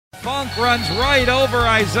Funk runs right over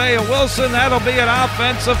Isaiah Wilson. That'll be an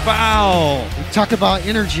offensive foul. We talk about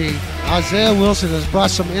energy. Isaiah Wilson has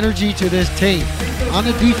brought some energy to this team. On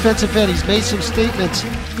the defensive end, he's made some statements.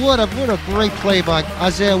 What a great play by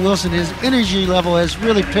Isaiah Wilson. His energy level has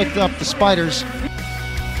really picked up the Spiders.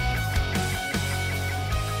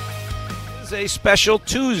 A special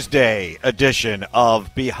Tuesday edition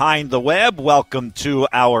of Behind the Web. Welcome to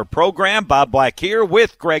our program. Bob Black here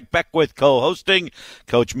with Greg Beckwith co-hosting.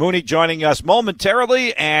 Coach Mooney joining us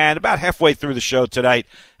momentarily, and about halfway through the show tonight,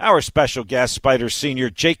 our special guest, Spiders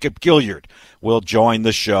senior Jacob Gilyard, will join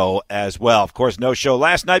the show as well. Of course, no show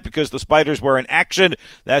last night because the Spiders were in action.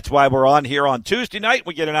 That's why we're on here on Tuesday night.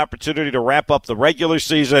 We get an opportunity to wrap up the regular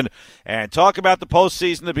season and talk about the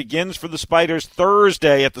postseason that begins for the Spiders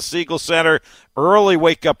Thursday at the Siegel Center. Early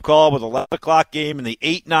wake-up call with 11 o'clock game and the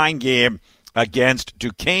 8-9 game against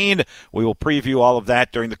Duquesne. We will preview all of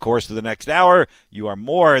that during the course of the next hour. You are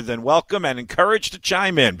more than welcome and encouraged to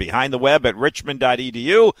chime in behind the web at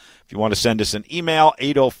richmond.edu. If you want to send us an email,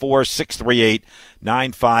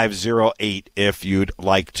 804-638-9508 if you'd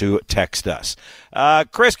like to text us.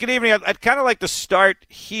 Chris, good evening. I'd kind of like to start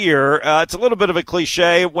here. It's a little bit of a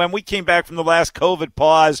cliche. When we came back from the last COVID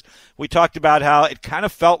pause, we talked about how it kind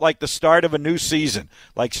of felt like the start of a new season,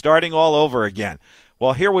 like starting all over again.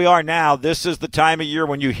 Well, here we are now. This is the time of year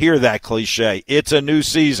when you hear that cliche. It's a new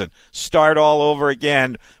season. Start all over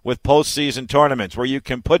again with postseason tournaments where you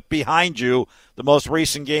can put behind you the most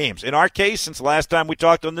recent games. In our case, since the last time we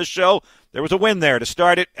talked on this show, there was a win there to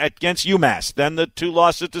start it against UMass, then the 2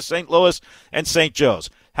 losses to St. Louis and St. Joe's.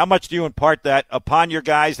 How much do you impart that upon your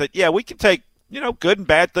guys that, yeah, we can take, good and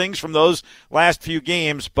bad things from those last few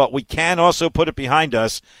games, but we can also put it behind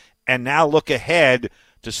us and now look ahead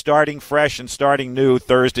to starting fresh and starting new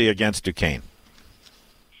Thursday against Duquesne?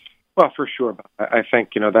 Well, for sure. I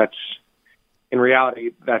think, that's, in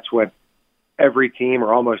reality, that's what every team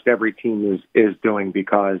or almost every team is doing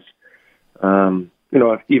because, even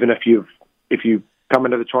if you come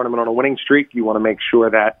into the tournament on a winning streak, you want to make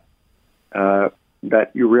sure that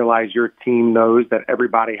you realize your team knows that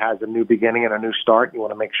everybody has a new beginning and a new start. You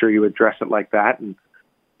want to make sure you address it like that. And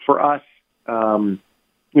for us,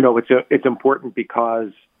 it's important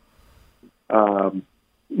because,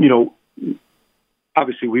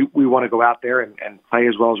 obviously we want to go out there and play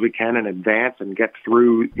as well as we can and advance and get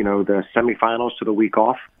through, the semifinals to the week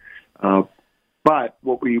off. But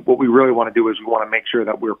what we really want to do is we want to make sure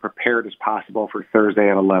that we're prepared as possible for Thursday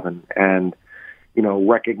at 11 and,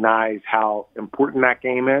 recognize how important that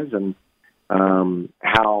game is and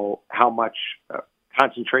how much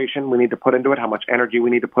concentration we need to put into it, how much energy we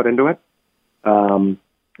need to put into it.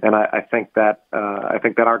 And I think that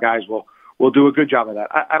our guys will do a good job of that.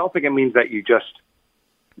 I don't think it means that you just,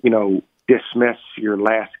 dismiss your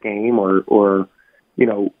last game or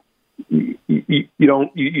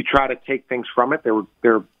you try to take things from it. There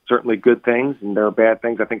are certainly good things and there are bad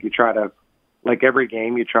things. I think you try to, like every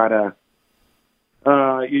game, you try to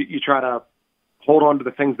hold on to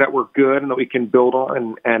the things that were good and that we can build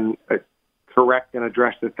on and correct and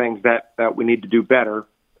address the things that we need to do better.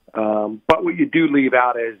 But what you do leave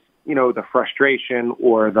out is, the frustration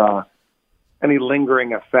or any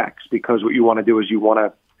lingering effects, because what you want to do is you want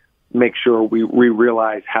to make sure we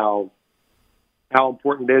realize how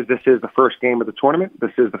important it is. This is the first game of the tournament.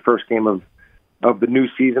 This is the first game of the new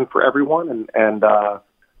season for everyone, and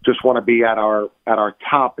just want to be at our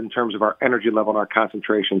top in terms of our energy level and our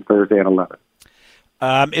concentration Thursday at 11.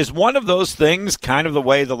 Is one of those things kind of the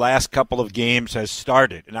way the last couple of games has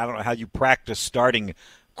started? And I don't know how you practice starting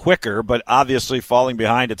quicker, but obviously falling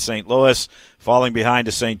behind at St. Louis, falling behind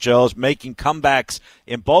to St. Joe's, making comebacks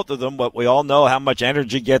in both of them, but we all know how much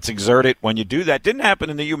energy gets exerted when you do that. Didn't happen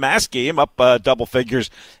in the UMass game, up double figures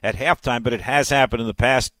at halftime, but it has happened in the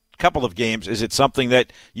past couple of games. Is it something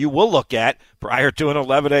that you will look at prior to an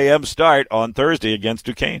 11 a.m. start on Thursday against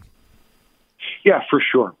Duquesne? Yeah, for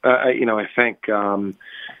sure. I think,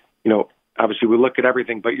 obviously we look at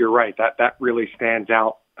everything, but you're right. That really stands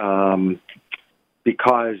out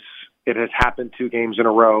because it has happened 2 games in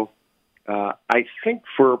a row. I think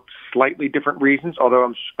for slightly different reasons,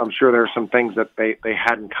 although I'm sure there are some things that they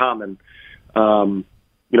had in common.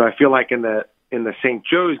 I feel like in the St.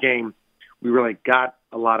 Joe's game, we really got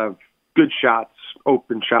a lot of good shots,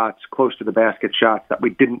 open shots, close to the basket shots that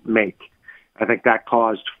we didn't make. I think that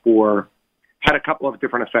had a couple of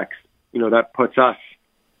different effects. That puts us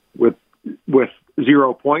with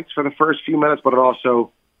 0 points for the first few minutes, but it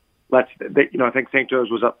also I think St. Joe's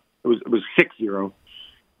was up. It was 6-0,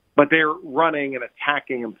 but they're running and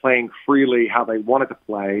attacking and playing freely how they wanted to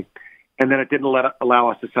play, and then it didn't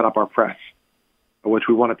allow us to set up our press. which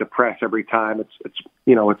we wanted to press every time. It's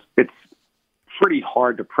pretty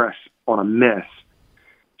hard to press on a miss.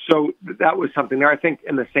 So that was something there. I think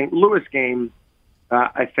in the St. Louis game,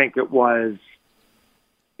 I think it was,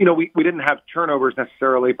 we didn't have turnovers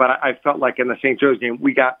necessarily, but I felt like in the St. Joe's game,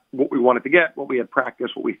 we got what we wanted to get, what we had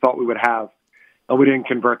practiced, what we thought we would have, and we didn't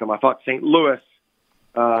convert them. I thought St. Louis,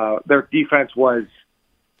 their defense was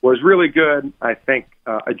really good. I think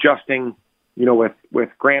adjusting, with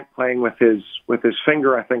Grant playing with his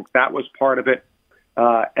finger, I think that was part of it.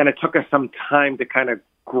 And it took us some time to kind of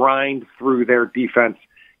grind through their defense.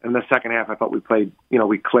 In the second half, I thought we played,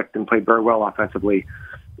 we clicked and played very well offensively.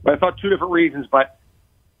 But I thought two different reasons, but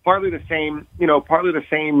partly the same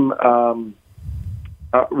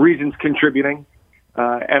reasons contributing.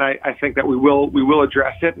 And I think that we will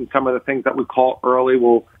address it, and some of the things that we call early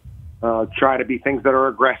will try to be things that are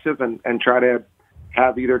aggressive and try to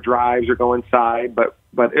have either drives or go inside. But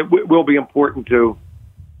it will be important to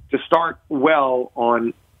start well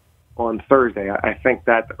on Thursday. I think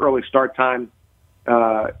that the early start time,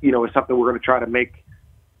 is something we're going to try to make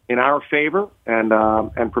in our favor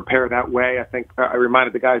and prepare that way. I think I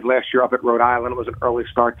reminded the guys last year up at Rhode Island, it was an early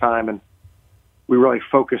start time, and we really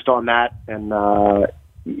focused on that. And I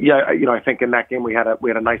think in that game we had a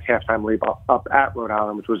nice halftime lead up at Rhode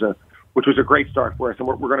Island, which was a great start for us. And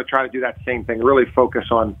we're going to try to do that same thing, really focus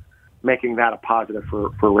on making that a positive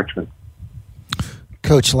for Richmond.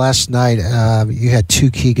 Coach, last night you had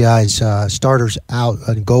two key guys, starters out,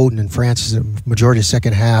 Golden and Francis, the majority of the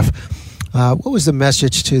second half. What was the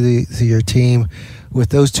message to your team with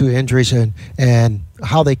those two injuries and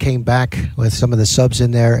how they came back with some of the subs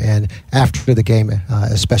in there and after the game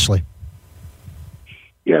especially?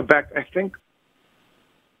 Yeah, Beck, I think,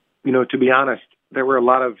 to be honest, there were a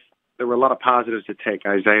lot of positives to take.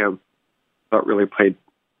 Isaiah really played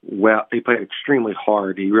well. He played extremely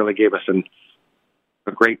hard. He really gave us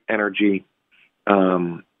a great energy.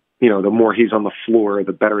 The more he's on the floor,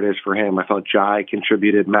 the better it is for him. I thought Jai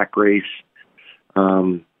contributed, Matt Grace.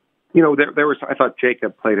 I thought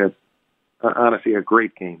Jacob played honestly a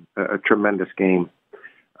great game, a tremendous game.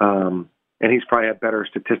 And he's probably had better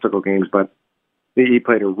statistical games, but he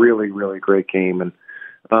played a really, really great game. And,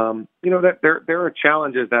 that there are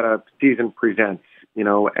challenges that a season presents,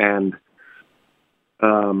 and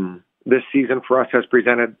this season for us has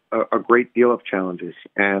presented a great deal of challenges.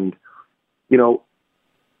 And,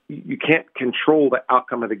 you can't control the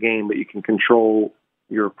outcome of the game, but you can control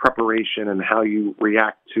your preparation and how you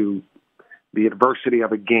react to the adversity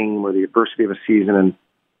of a game or the adversity of a season. And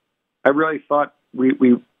I really thought we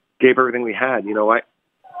gave everything we had.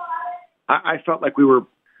 I felt like we were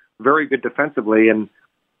very good defensively, and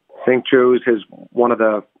St. Joe's is one of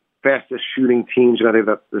the fastest shooting teams. They have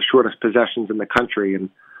the shortest possessions in the country. And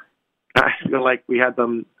I feel like we had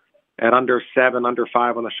them at under 7, under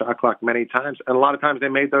 5 on the shot clock many times. And a lot of times they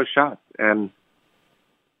made those shots, and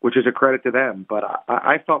which is a credit to them. But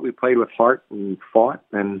I thought we played with heart and fought.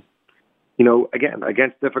 And, again,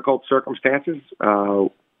 against difficult circumstances, I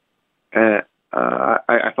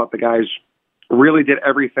thought the guys really did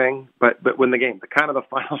everything. But when the game, the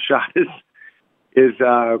final shot is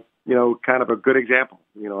kind of a good example.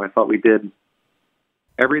 I thought we did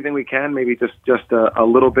everything we can, maybe just a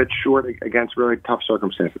little bit short against really tough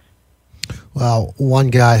circumstances. Well, one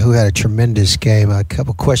guy who had a tremendous game, a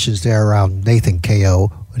couple questions there around Nathan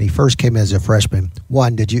Ko. When he first came in as a freshman,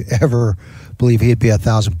 one, did you ever believe he'd be a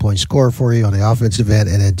 1,000-point scorer for you on the offensive end?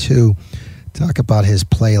 And then two, talk about his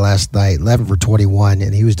play last night, 11 for 21,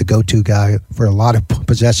 and he was the go-to guy for a lot of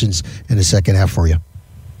possessions in the second half for you.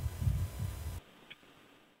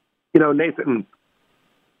 Nathan,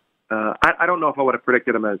 I don't know if I would have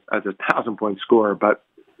predicted him as a 1,000-point scorer, but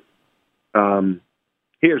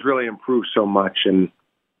he has really improved so much, and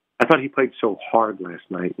I thought he played so hard last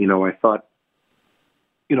night. I thought,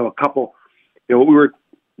 a couple, what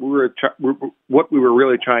we were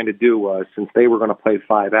really trying to do was, since they were going to play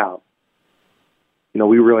 5 out,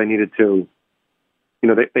 we really needed to,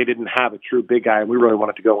 they didn't have a true big guy, and we really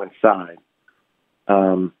wanted to go inside.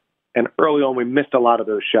 And early on, we missed a lot of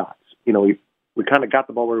those shots. We kind of got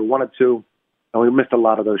the ball where we wanted to, and we missed a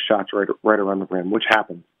lot of those shots right around the rim, which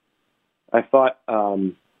happened. I thought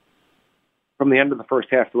from the end of the first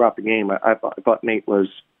half throughout the game, I thought Nate was,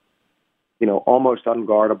 almost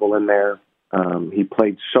unguardable in there. He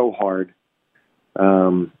played so hard.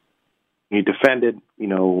 He defended. He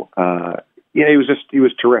was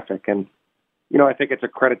terrific. And I think it's a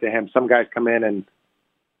credit to him. Some guys come in and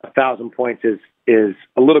 1,000 points is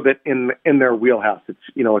a little bit in their wheelhouse. It's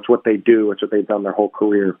it's what they do. It's what they've done their whole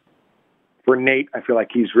career. For Nate, I feel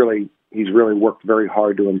like he's really worked very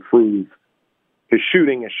hard to improve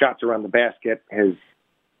shooting, his shots around the basket, his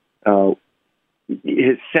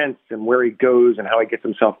sense and where he goes and how he gets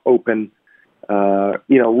himself open,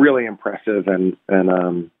 really impressive. And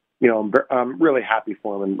I'm really happy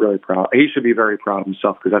for him and really proud. He should be very proud of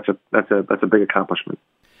himself because that's a big accomplishment.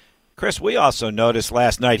 Chris, we also noticed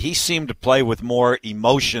last night he seemed to play with more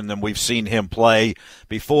emotion than we've seen him play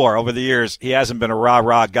before. Over the years, he hasn't been a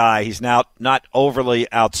rah-rah guy. He's now not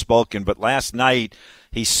overly outspoken, but last night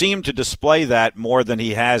he seemed to display that more than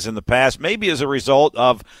he has in the past, maybe as a result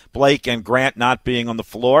of Blake and Grant not being on the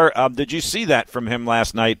floor. Did you see that from him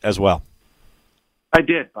last night as well? I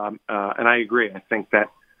did, Bob, and I agree. I think that,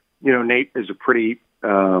 Nate is a pretty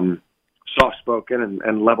soft-spoken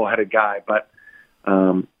and level-headed guy, but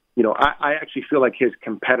I actually feel like his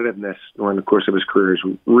competitiveness during the course of his career has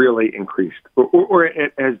really increased, or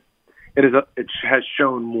it has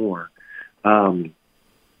shown more. And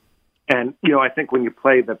I think when you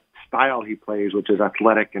play the style he plays, which is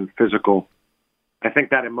athletic and physical, I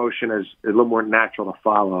think that emotion is a little more natural to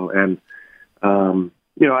follow. And I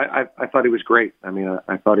thought he was great. I mean,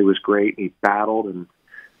 I thought he was great. He battled, and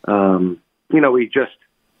he just,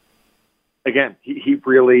 again, he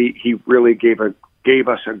really gave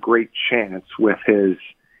us a great chance with his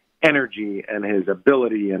energy and his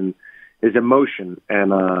ability and his emotion.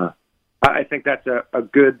 And I think that's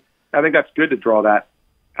good to draw that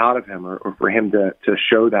out of him or for him to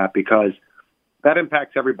show that, because that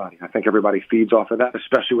impacts everybody. I think everybody feeds off of that,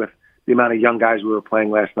 especially with the amount of young guys we were playing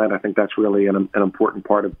last night. I think that's really an important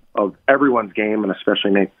part of everyone's game, and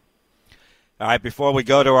especially Nate. All right, before we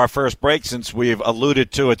go to our first break, since we've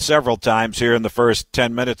alluded to it several times here in the first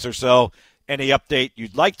 10 minutes or so, any update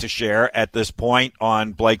you'd like to share at this point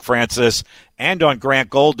on Blake Francis and on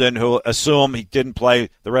Grant Golden, who assume he didn't play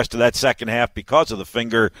the rest of that second half because of the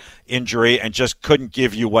finger injury and just couldn't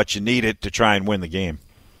give you what you needed to try and win the game?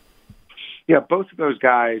 Yeah, both of those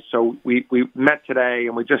guys. So we met today,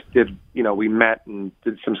 and we just did, we met and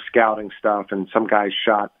did some scouting stuff, and some guys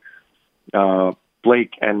shot.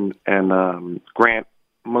 Blake and Grant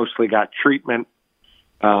mostly got treatment.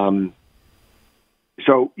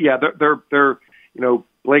 So yeah, they're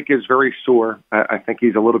Blake is very sore. I think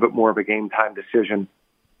he's a little bit more of a game time decision.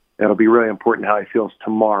 It'll be really important how he feels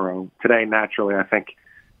tomorrow. Today, naturally, I think,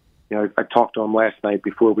 I talked to him last night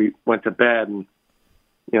before we went to bed, and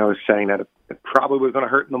was saying that it probably was going to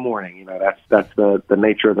hurt in the morning. That's the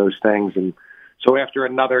nature of those things. And so after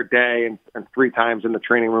another day and 3 times in the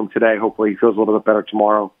training room today, hopefully he feels a little bit better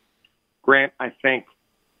tomorrow. Grant, I think,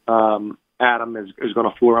 Adam is going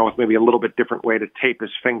to fool around with maybe a little bit different way to tape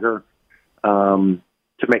his finger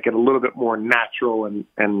to make it a little bit more natural, and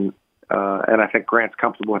I think Grant's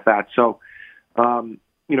comfortable with that. So,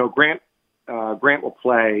 Grant will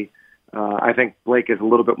play. I think Blake is a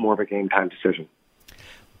little bit more of a game time decision.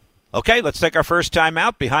 Okay, let's take our first time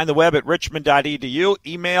out. Behind the web at richmond.edu.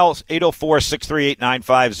 Email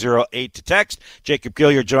 804-638-9508 to text. Jacob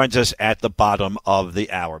Gilliard joins us at the bottom of the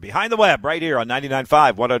hour. Behind the web, right here on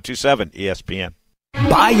 99.5, 102.7 ESPN.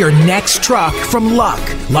 Buy your next truck from Luck.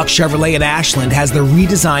 Luck Chevrolet in Ashland has the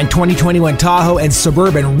redesigned 2021 Tahoe and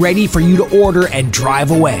Suburban ready for you to order and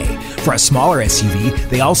drive away. For a smaller SUV,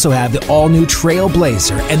 they also have the all-new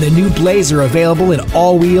Trailblazer and the new Blazer available in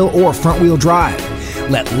all-wheel or front-wheel drive.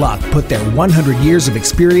 Let Luck put their 100 years of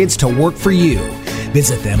experience to work for you.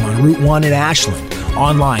 Visit them on Route 1 in Ashland,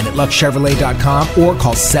 online at luckchevrolet.com, or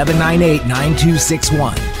call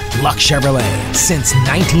 798-9261. Luck Chevrolet, since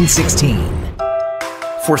 1916.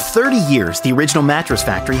 For 30 years, the Original Mattress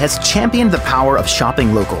Factory has championed the power of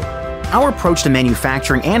shopping local. Our approach to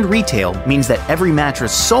manufacturing and retail means that every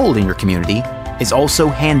mattress sold in your community is also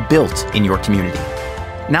hand-built in your community.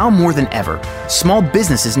 Now more than ever, small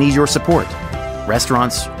businesses need your support.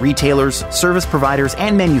 Restaurants, retailers, service providers,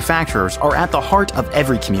 and manufacturers are at the heart of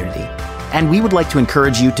every community. And we would like to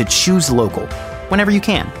encourage you to choose local whenever you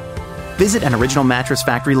can. Visit an Original Mattress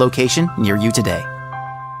Factory location near you today.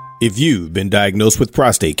 If you've been diagnosed with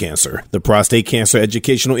prostate cancer, the Prostate Cancer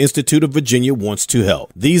Educational Institute of Virginia wants to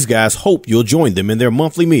help. These guys hope you'll join them in their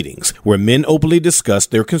monthly meetings, where men openly discuss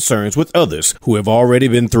their concerns with others who have already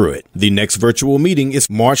been through it. The next virtual meeting is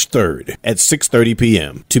March 3rd at 6:30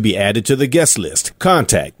 p.m. To be added to the guest list,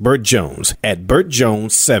 contact Burt Jones at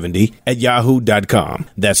burtjones70@yahoo.com.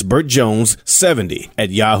 That's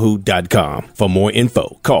burtjones70@yahoo.com. For more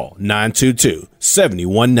info, call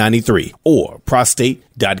 922-7193 or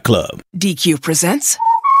prostate.club. DQ presents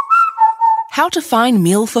How to Find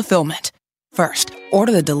Meal Fulfillment. First,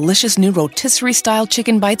 order the delicious new rotisserie-style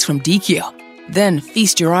chicken bites from DQ. Then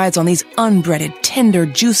feast your eyes on these unbreaded, tender,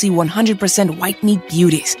 juicy 100% white meat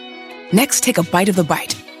beauties. Next, take a bite of the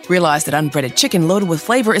bite. Realize that unbreaded chicken loaded with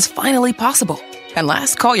flavor is finally possible. And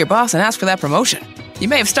last, call your boss and ask for that promotion. You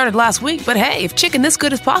may have started last week, but hey, if chicken this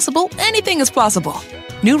good is possible, anything is possible.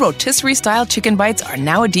 New rotisserie-style chicken bites are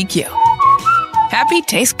now at DQ. Happy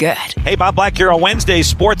tastes good. Hey, Bob Black here on Wednesday's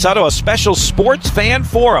Sports Auto, a special sports fan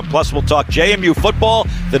forum. Plus, we'll talk JMU football,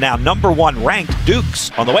 the now number 1 ranked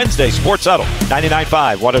Dukes on the Wednesday Sports Auto,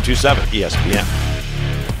 99.5, 102.7 ESPN.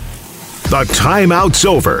 The timeout's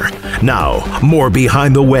over. Now, more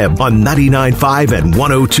Behind the Web on 99.5 and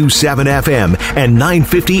 102.7 FM and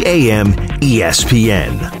 950 AM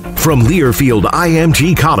ESPN. From Learfield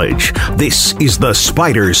IMG College, this is the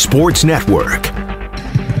Spider Sports Network.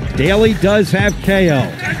 Daly does have KO.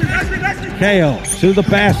 KO to the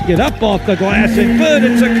basket, up off the glass, and good.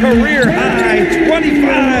 It's a career high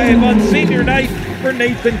 25 on senior night for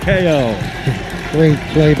Nathan KO. Great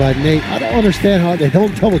play by Nate. I don't understand how they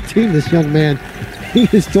don't double team this young man. He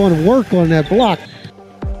is doing work on that block.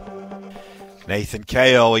 Nathan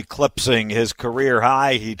KO eclipsing his career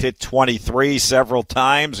high. He hit 23 several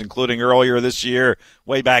times, including earlier this year,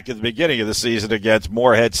 way back at the beginning of the season against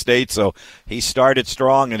Morehead State. So he started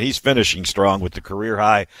strong, and he's finishing strong with the career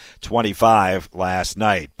high 25 last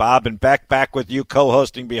night. Bob and Beck back with you,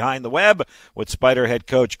 co-hosting Behind the Web with Spider head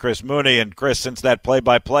coach Chris Mooney. And Chris, since that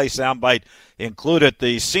play-by-play soundbite included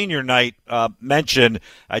the senior night mention,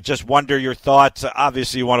 I just wonder your thoughts.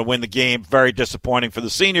 Obviously, you want to win the game. Very disappointing for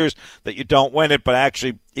the seniors that you don't win it, but I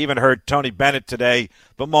actually even heard Tony Bennett today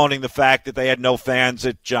bemoaning the fact that they had no fans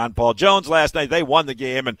at John Paul Jones last night. They won the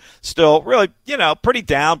game and still really, pretty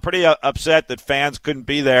down, pretty upset that fans couldn't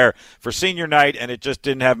be there for senior night, and it just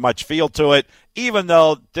didn't have much feel to it, even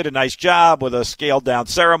though did a nice job with a scaled-down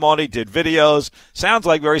ceremony, did videos. Sounds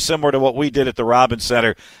like very similar to what we did at the Robins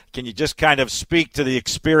Center. Can you just kind of speak to the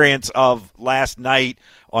experience of last night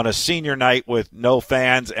on a senior night with no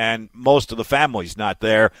fans and most of the families not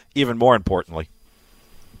there, even more importantly?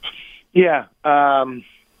 Yeah.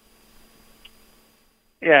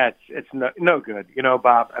 It's no good.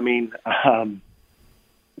 Bob, I mean, I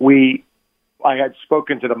had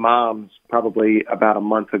spoken to the moms probably about a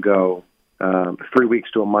month ago, 3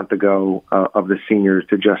 weeks to a month ago, of the seniors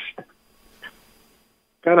to just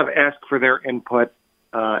kind of ask for their input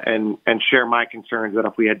and share my concerns that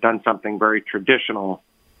if we had done something very traditional,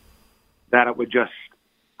 that it would just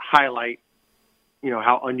highlight,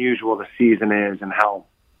 how unusual the season is and how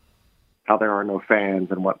there are no fans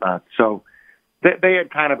and whatnot. So they had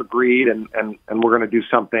kind of agreed, and we're going to do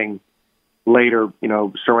something later,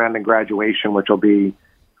 surrounding graduation, which will be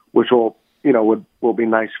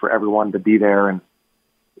nice for everyone to be there. And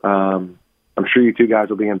I'm sure you two guys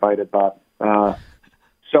will be invited, Bob. But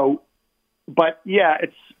yeah,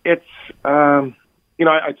 it's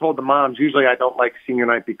I told the moms, usually I don't like senior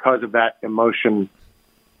night because of that emotion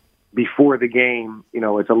before the game.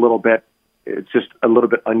 It's just a little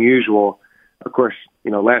bit unusual. Of course,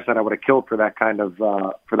 last night I would have killed for that kind of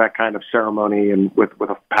ceremony and with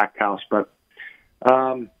a packed house. But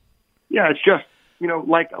it's just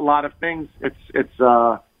like a lot of things, it's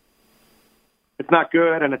not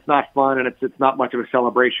good and it's not fun and it's not much of a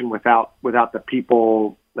celebration without the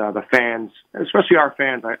people, the fans, especially our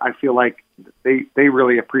fans. I feel like they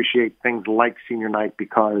really appreciate things like senior night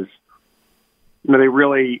because they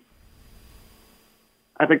really.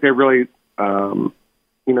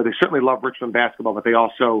 They certainly love Richmond basketball, but they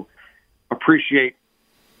also appreciate,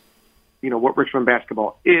 what Richmond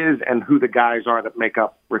basketball is and who the guys are that make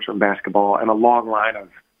up Richmond basketball, and a long line of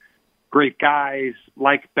great guys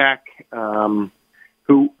like Beck,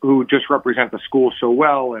 who just represent the school so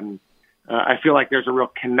well. And I feel like there's a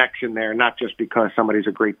real connection there, not just because somebody's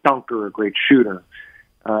a great dunker or a great shooter.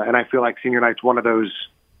 And I feel like senior night's one of those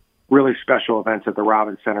really special events at the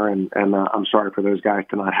Robins Center, and I'm sorry for those guys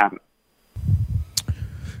to not have it.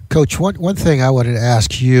 Coach, one thing I wanted to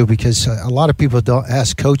ask you, because a lot of people don't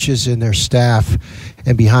ask coaches and their staff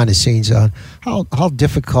and behind the scenes on how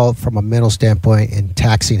difficult from a mental standpoint and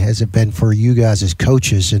taxing has it been for you guys as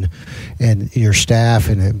coaches and your staff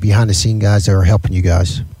and behind the scene guys that are helping you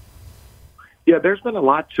guys? Yeah, there's been a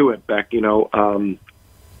lot to it, Beck. With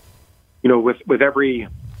every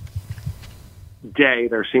day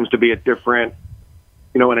there seems to be a different,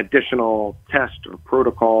 an additional test or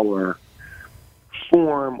protocol or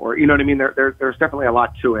form, or you know what I mean. There's definitely a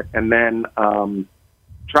lot to it, and then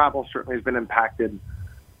travel certainly has been impacted.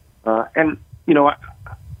 And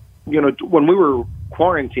when we were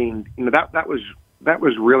quarantined, that was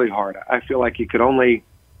really hard. I feel like the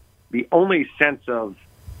only sense of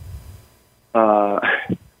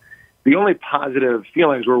the only positive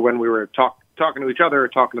feelings were when we were talking to each other, or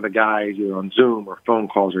talking to the guys, either on Zoom or phone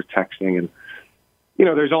calls or texting, and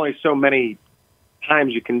there's only so many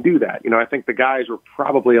times you can do that. I think the guys were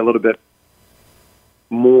probably a little bit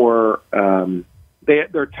more.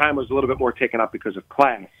 Their time was a little bit more taken up because of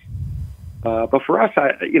class. But for us,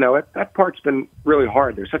 that part's been really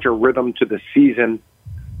hard. There's such a rhythm to the season,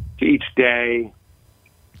 to each day.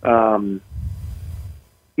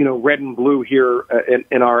 Red and blue here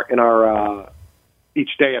in our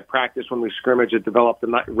each day at practice when we scrimmage, it developed.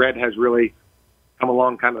 And red has really come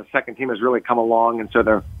along. Kind of the second team has really come along, and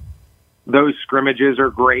so those scrimmages are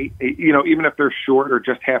great. Even if they're short or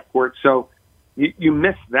just half court. So you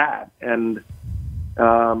miss that, and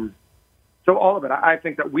so all of it. I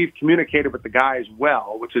think that we've communicated with the guys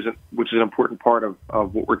well, which is an important part of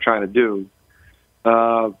what we're trying to do.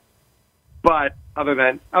 But other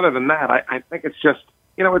than that, I think it's just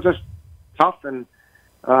it's just tough and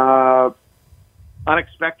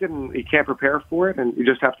unexpected, and you can't prepare for it, and you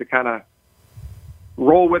just have to kind of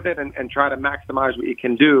roll with it and try to maximize what you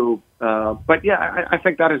can do. But yeah, I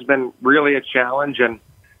think that has been really a challenge, and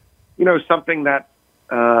something that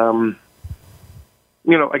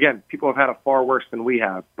again, people have had it far worse than we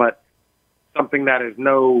have, but something that is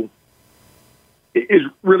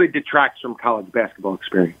really detracts from college basketball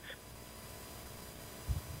experience.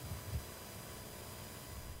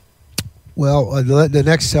 Well, the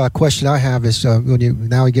next question I have is when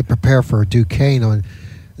you get prepared for Duquesne on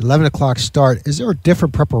 11 o'clock start, is there a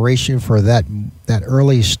different preparation for that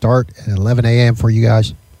early start at 11 a.m. for you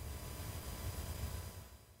guys?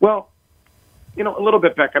 Well, a little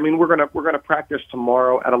bit, Beck. I mean, we're gonna practice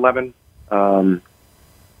tomorrow at 11.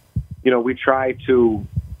 We try to,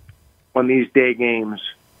 on these day games,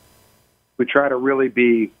 we try to really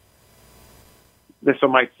be. This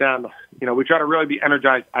one might sound, we try to really be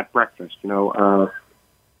energized at breakfast. Nobody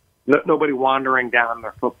wandering down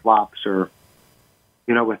their flip flops or,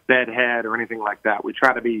 with dead head or anything like that. We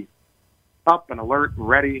try to be up and alert and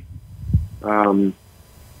ready,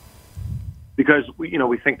 because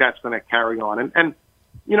we think that's going to carry on. And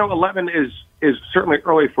 11 is certainly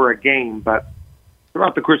early for a game, but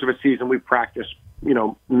throughout the course of a season, we practice,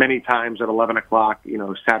 many times at 11 o'clock,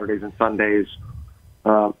 Saturdays and Sundays.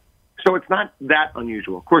 So it's not that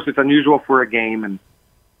unusual. Of course, it's unusual for a game, and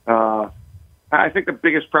I think the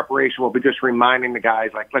biggest preparation will be just reminding the guys,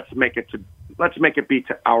 like, let's make it be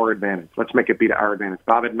to our advantage. Let's make it be to our advantage.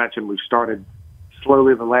 Bob had mentioned we've started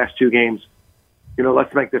slowly the last two games.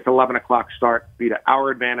 Let's make this 11 o'clock start be to our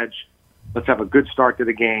advantage. Let's have a good start to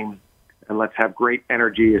the game, and let's have great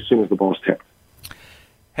energy as soon as the ball's tipped.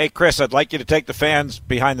 Hey, Chris, I'd like you to take the fans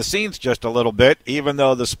behind the scenes just a little bit. Even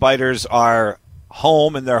though the Spiders are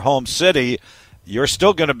home in their home city, you're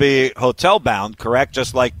still going to be hotel bound, correct?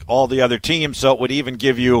 Just like all the other teams. So it would even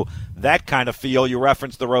give you that kind of feel. You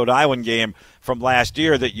referenced the Rhode Island game from last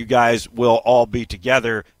year, that you guys will all be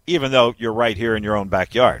together, even though you're right here in your own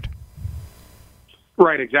backyard.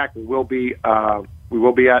 Right, exactly. We will be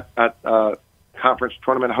at conference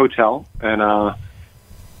tournament hotel, and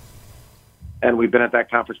we've been at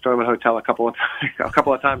that conference tournament hotel a couple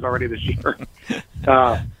of times already this year.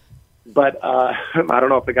 But I don't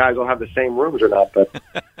know if the guys will have the same rooms or not. But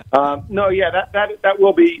no, yeah, that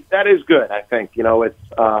will be, that is good. I think it's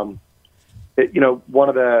one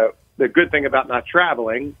of the good thing about not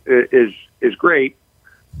traveling is great,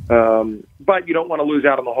 but you don't want to lose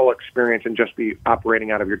out on the whole experience and just be operating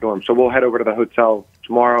out of your dorm. So we'll head over to the hotel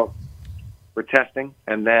tomorrow for testing,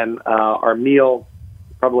 and then our meal,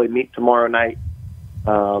 probably meet tomorrow night,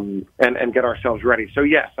 and get ourselves ready. So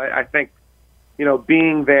yes, I think.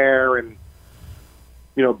 Being there and,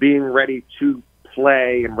 being ready to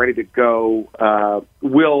play and ready to go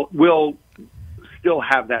will still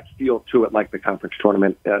have that feel to it like the conference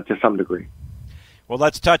tournament to some degree. Well,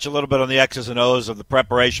 let's touch a little bit on the X's and O's of the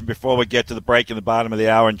preparation before we get to the break in the bottom of the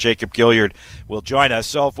hour, and Jacob Gilliard will join us.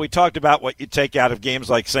 So if we talked about what you take out of games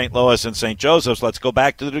like St. Louis and St. Joseph's, let's go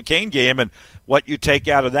back to the Duquesne game and what you take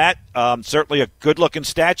out of that. Certainly a good-looking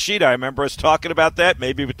stat sheet. I remember us talking about that,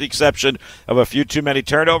 maybe with the exception of a few too many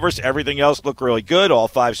turnovers. Everything else looked really good. All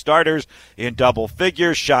five starters in double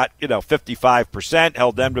figures, shot 55%,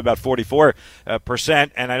 held them to about 44%.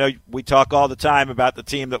 And I know we talk all the time about the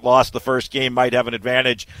team that lost the first game might have an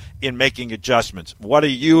advantage in making adjustments. What are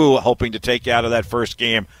you hoping to take out of that first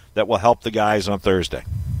game that will help the guys on Thursday?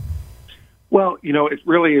 Well, it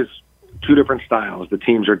really is two different styles. The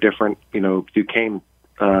teams are different. Duquesne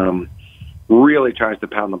really tries to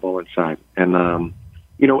pound the ball inside. And,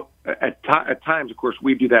 at times, of course,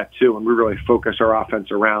 we do that too, and we really focus our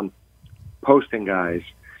offense around posting guys.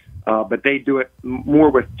 But they do it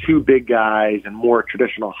more with two big guys and more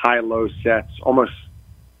traditional high-low sets, almost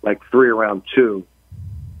like 3 around 2.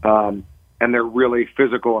 And they're really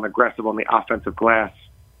physical and aggressive on the offensive glass.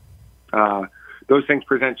 Those things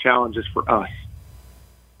present challenges for us.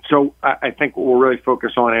 So I think what we'll really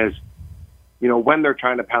focus on is, when they're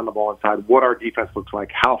trying to pound the ball inside, what our defense looks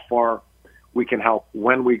like, how far we can help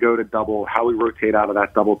when we go to double, how we rotate out of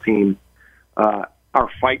that double team, our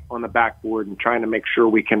fight on the backboard and trying to make sure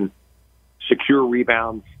we can secure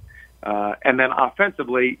rebounds. And then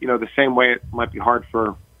offensively, the same way it might be hard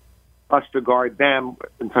for us to guard them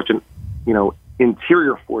in such an,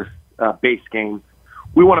 interior force base game,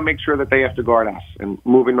 we want to make sure that they have to guard us and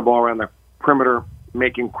moving the ball around the perimeter,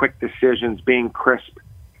 making quick decisions, being crisp.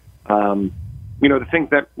 The things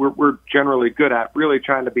that we're generally good at, really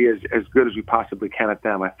trying to be as good as we possibly can at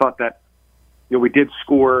them. I thought that, we did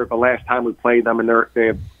score the last time we played them, and they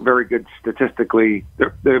have very good statistically.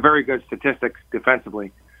 They're very good statistics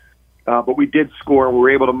defensively. But we did score, and we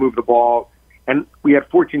were able to move the ball. And we had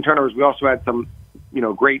 14 turnovers. We also had some,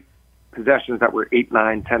 great possessions that were 8,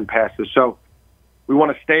 9, 10 passes. So we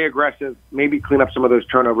want to stay aggressive, maybe clean up some of those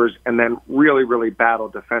turnovers, and then really, really battle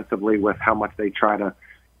defensively with how much they try to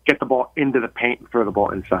get the ball into the paint and throw the ball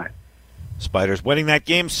inside. Spiders winning that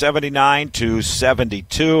game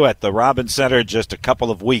 79-72 at the Robins Center just a couple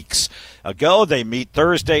of weeks ago. They meet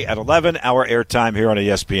Thursday at 11, our airtime here on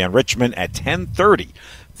ESPN Richmond at 10:30.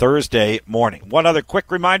 Thursday morning. One other quick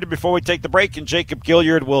reminder before we take the break, and Jacob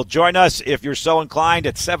Gilyard will join us, if you're so inclined,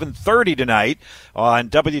 at 7:30 tonight on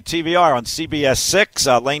WTVR on CBS 6.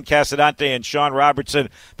 Lane Casadante and Sean Robertson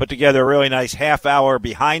put together a really nice half-hour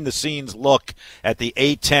behind-the-scenes look at the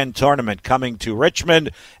A-10 tournament coming to Richmond,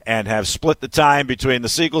 and have split the time between the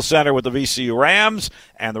Siegel Center with the VCU Rams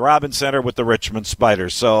and the Robins Center with the Richmond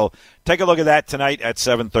Spiders. So take a look at that tonight at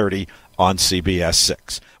 7:30 on CBS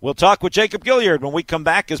 6. We'll talk with Jacob Gilyard when we come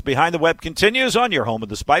back as Behind the Web continues on your home of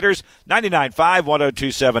the Spiders, 99.5,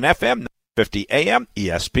 102.7 FM, 50 AM,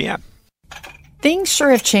 ESPN. Things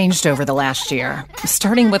sure have changed over the last year,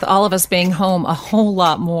 starting with all of us being home a whole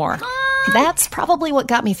lot more. That's probably what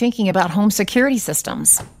got me thinking about home security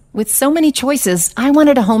systems. With so many choices, I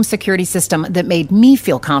wanted a home security system that made me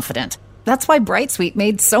feel confident. That's why BrightSuite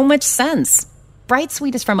made so much sense.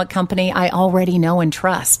 BrightSuite is from a company I already know and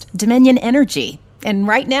trust, Dominion Energy. And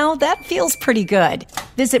right now, that feels pretty good.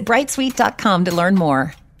 Visit brightsuite.com to learn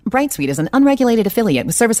more. BrightSuite is an unregulated affiliate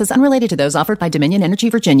with services unrelated to those offered by Dominion Energy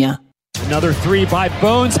Virginia. Another three by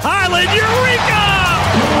Bones Highland. Eureka!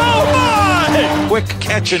 Oh, my! Quick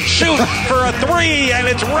catch and shoot for a three, and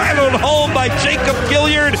it's rattled home by Jacob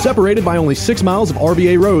Gilyard. Separated by only 6 miles of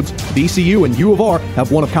RVA roads, VCU and U of R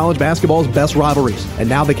have one of college basketball's best rivalries. And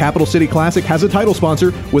now the Capital City Classic has a title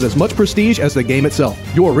sponsor with as much prestige as the game itself.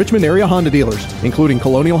 Your Richmond area Honda dealers, including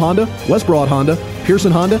Colonial Honda, West Broad Honda,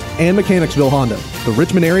 Pearson Honda, and Mechanicsville Honda. The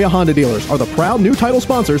Richmond area Honda dealers are the proud new title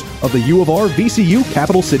sponsors of the U of R VCU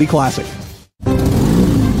Capital City Classic.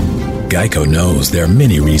 Geico knows there are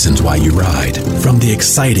many reasons why you ride. From the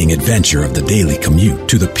exciting adventure of the daily commute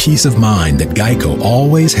to the peace of mind that Geico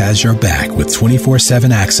always has your back with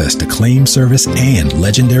 24/7 access to claim service and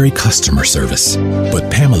legendary customer service.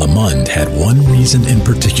 But Pamela Mund had one reason in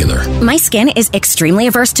particular. My skin is extremely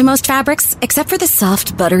averse to most fabrics, except for the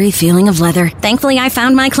soft, buttery feeling of leather. Thankfully, I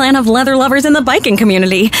found my clan of leather lovers in the biking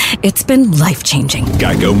community. It's been life-changing.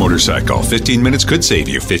 Geico Motorcycle. 15 minutes could save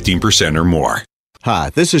you 15% or more.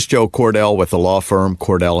 Hi, this is Joe Cordell with the law firm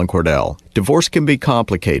Cordell & Cordell. Divorce can be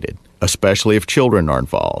complicated, especially if children are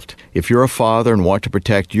involved. If you're a father and want to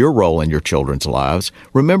protect your role in your children's lives,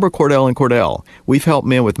 remember Cordell & Cordell. We've helped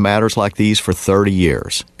men with matters like these for 30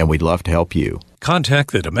 years, and we'd love to help you.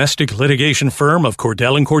 Contact the domestic litigation firm of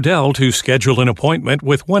Cordell & Cordell to schedule an appointment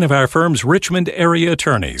with one of our firm's Richmond area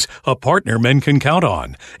attorneys, a partner men can count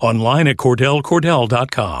on. Online at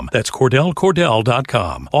CordellCordell.com. That's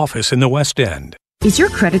CordellCordell.com. Office in the West End. Is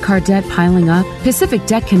your credit card debt piling up? Pacific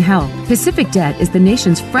Debt can help. Pacific Debt is the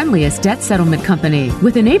nation's friendliest debt settlement company.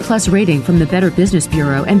 With an A+ rating from the Better Business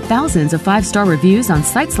Bureau and thousands of 5-star reviews on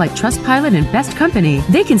sites like Trustpilot and Best Company,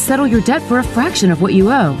 they can settle your debt for a fraction of what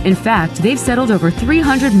you owe. In fact, they've settled over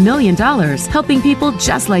 $300 million, helping people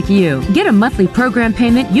just like you. Get a monthly program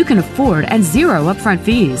payment you can afford and zero upfront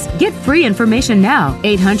fees. Get free information now.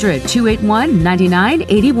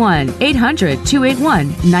 800-281-9981.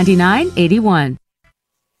 800-281-9981.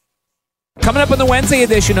 Coming up on the Wednesday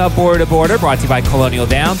edition of Border to Border, brought to you by Colonial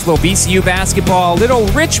Downs, little VCU basketball, little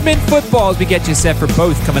Richmond football as we get you set for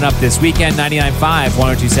both coming up this weekend, 99.5,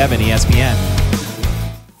 102.7 ESPN.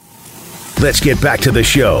 Let's get back to the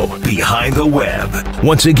show, Behind the Web.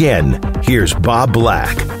 Once again, here's Bob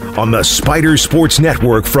Black on the Spider Sports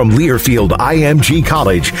Network from Learfield IMG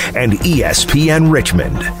College and ESPN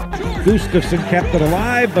Richmond. Gustafson kept it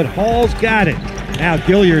alive, but Hall's got it. Now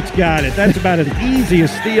Gilliard's got it. That's about as easy a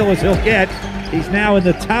steal as he'll get. He's now in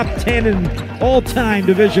the top 10 in all-time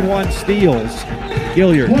Division I steals.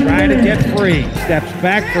 Gilliard trying to get free. Steps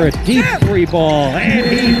back for a deep three ball, and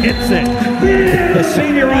he hits it. The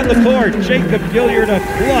senior on the court, Jacob Gilliard, a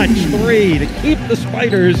clutch three to keep the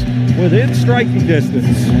Spiders within striking distance.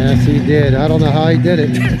 Yes, he did. I don't know how he did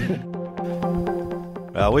it.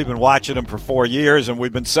 Well, we've been watching him for 4 years, and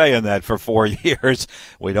we've been saying that for 4 years.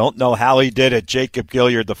 We don't know how he did it. Jacob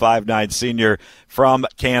Gilliard, the 5'9" senior from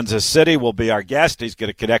Kansas City, will be our guest. He's going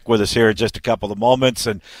to connect with us here in just a couple of moments.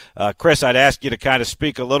 And, Chris, I'd ask you to kind of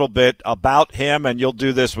speak a little bit about him, and you'll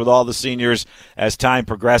do this with all the seniors as time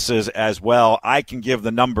progresses as well. I can give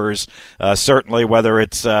the numbers, certainly, whether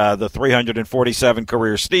it's the 347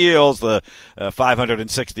 career steals, the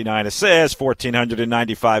 569 assists,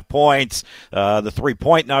 1,495 points, the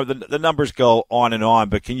three-point number. The numbers go on and on,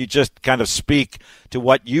 but can you just kind of speak to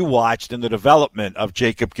what you watched in the development of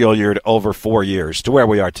Jacob Gilliard over 4 years to where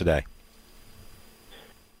we are today?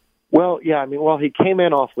 Well, yeah, I mean, he came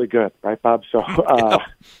in awfully good, right, Bob? So,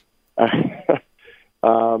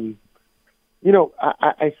 I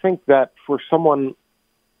think that for someone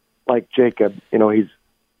like Jacob, he's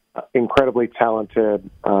incredibly talented,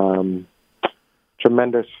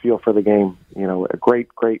 tremendous feel for the game, a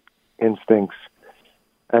great instincts.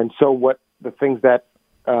 And so what the things that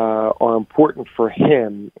are important for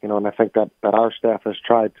him, and I think that our staff has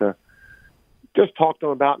tried to just talk to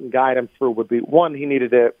him about and guide him through would be, one, he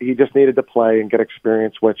just needed to play and get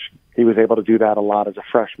experience, which he was able to do that a lot as a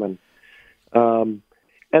freshman. And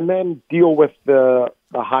then deal with the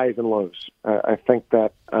highs and lows. I think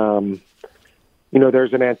that,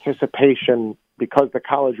 there's an anticipation because the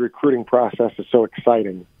college recruiting process is so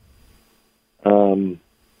exciting.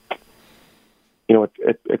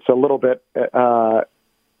 It's a little bit,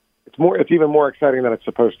 it's even more exciting than it's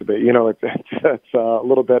supposed to be. It's a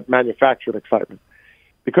little bit manufactured excitement.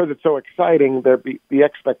 Because it's so exciting, the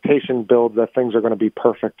expectation builds that things are going to be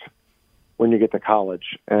perfect when you get to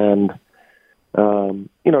college. And,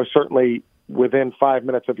 certainly within 5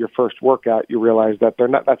 minutes of your first workout, you realize that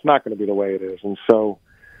that's not going to be the way it is. And so,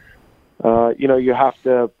 you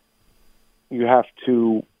have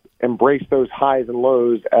to embrace those highs and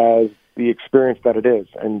lows as the experience that it is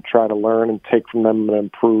and try to learn and take from them and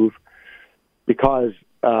improve because,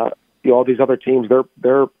 all these other teams,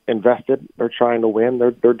 they're invested, they're trying to win,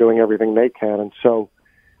 they're doing everything they can. And so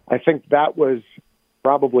I think that was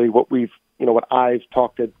probably what I've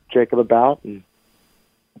talked to Jacob about and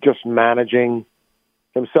just managing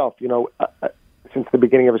himself, since the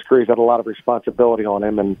beginning of his career, he's had a lot of responsibility on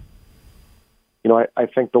him. And, I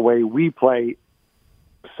think the way we play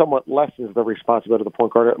somewhat lessens the responsibility of the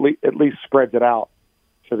point guard, at least spreads it out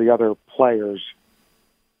to the other players.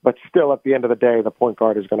 But still, at the end of the day, the point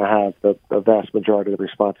guard is going to have the vast majority of the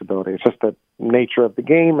responsibility. It's just the nature of the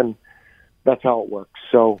game, and that's how it works.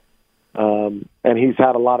 So, and he's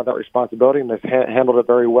had a lot of that responsibility and has handled it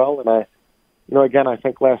very well. And I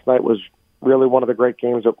think last night was really one of the great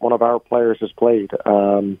games that one of our players has played.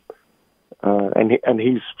 And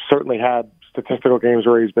he's certainly had statistical games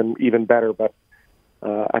where he's been even better, but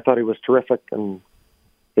I thought he was terrific, and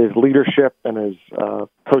his leadership and his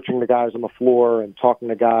coaching the guys on the floor and talking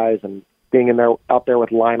to guys and being out there with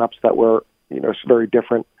lineups that were very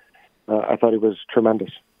different. I thought he was tremendous.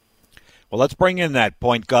 Well, let's bring in that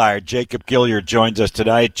point guard. Jacob Gilliard joins us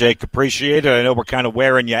tonight. Jake, appreciate it. I know we're kind of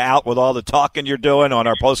wearing you out with all the talking you're doing on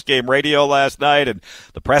our post-game radio last night and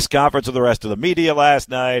the press conference with the rest of the media last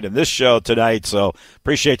night and this show tonight. So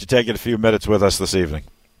appreciate you taking a few minutes with us this evening.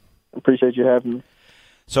 Appreciate you having me.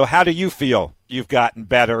 So how do you feel you've gotten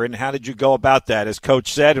better, and how did you go about that? As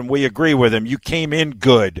Coach said, and we agree with him, you came in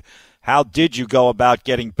good. How did you go about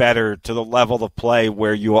getting better to the level of play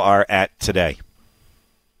where you are at today?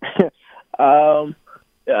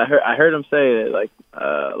 I heard him say that,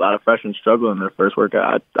 a lot of freshmen struggle in their first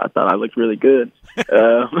workout. I thought I looked really good.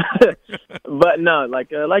 But no,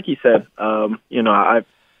 like he said, I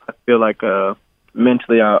feel like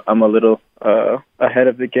mentally I'm a little ahead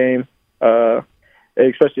of the game.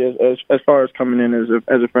 Especially as far as coming in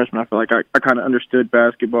as a freshman, I feel like I kind of understood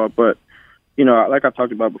basketball, but like I've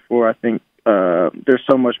talked about before, I think there's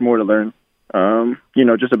so much more to learn.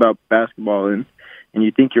 Just about basketball, and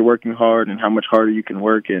you think you're working hard, and how much harder you can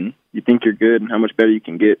work, and you think you're good, and how much better you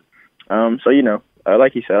can get.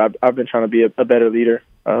 Like he said, I've been trying to be a better leader.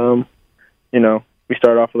 We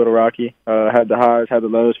started off a little rocky, had the highs, had the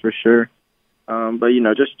lows for sure, but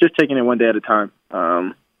just taking it one day at a time,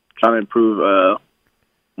 trying to improve.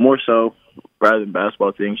 More so, rather than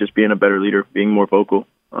basketball things, just being a better leader, being more vocal.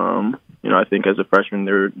 I think as a freshman,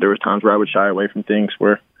 there was times where I would shy away from things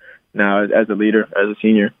where, now as a leader, as a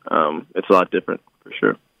senior, it's a lot different for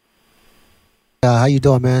sure. How you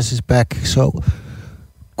doing, man? This is Beck. So,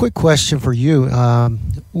 quick question for you.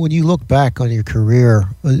 When you look back on your career,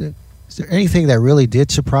 is there anything that really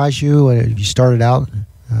did surprise you when you started out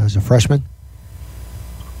as a freshman?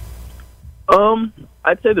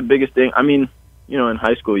 I'd say the biggest thing, I mean, you know, in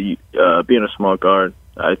high school, you being a small guard,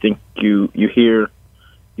 I think you hear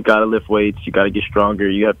you got to lift weights, you got to get stronger,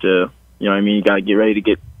 you have to, you know what I mean, you got to get ready to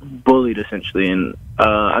get bullied, essentially. And,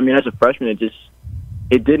 I mean, as a freshman,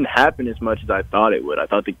 it didn't happen as much as I thought it would. I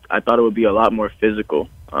thought it would be a lot more physical.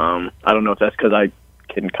 I don't know if that's because I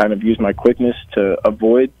can kind of use my quickness to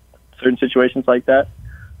avoid certain situations like that.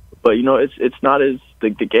 But, you know, it's not as the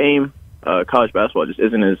game, college basketball just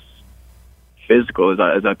isn't as physical as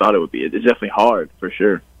I thought it would be. It's definitely hard for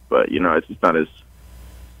sure, but, you know, it's not as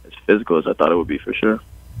physical as I thought it would be for sure.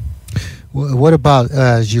 What about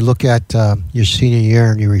as you look at your senior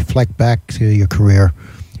year and you reflect back to your career?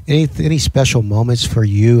 Any special moments for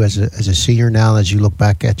you as a senior now as you look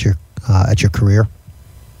back at your career?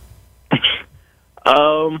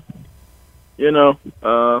 You know,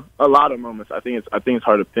 a lot of moments. I think it's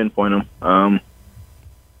hard to pinpoint them.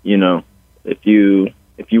 You know, if you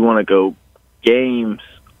want to go games,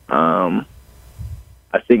 I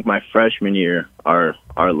think my freshman year, our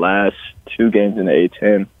last two games in the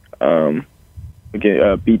A10, we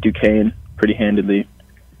beat Duquesne pretty handedly,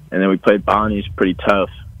 and then we played Bonnie's pretty tough.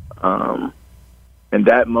 And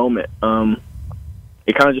that moment,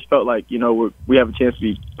 it kind of just felt like, you know, we have a chance to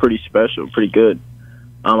be pretty special, pretty good.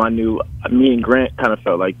 I knew me and Grant kind of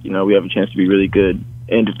felt like, you know, we have a chance to be really good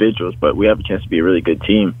individuals, but we have a chance to be a really good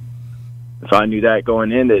team. So I knew that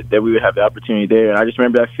going in that we would have the opportunity there. And I just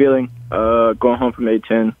remember that feeling going home from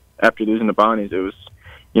A10 after losing the Bonnies. It was,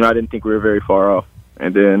 you know, I didn't think we were very far off.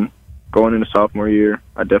 And then going into sophomore year,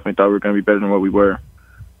 I definitely thought we were going to be better than what we were.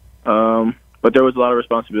 But there was a lot of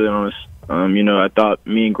responsibility on us. You know, I thought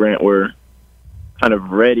me and Grant were kind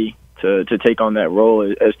of ready to take on that role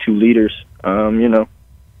as two leaders, you know,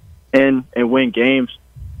 and win games.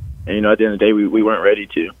 And, you know, at the end of the day, we weren't ready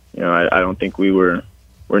to. You know, I don't think we were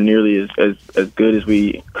nearly as good as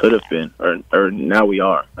we could have been, or now we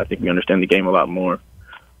are. I think we understand the game a lot more.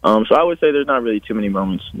 So I would say there's not really too many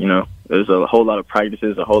moments, you know. There's a whole lot of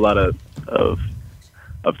practices, a whole lot of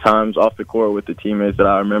times off the court with the teammates that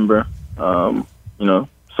I remember. You know,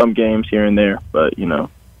 some games here and there, but, you know,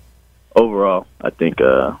 overall, I think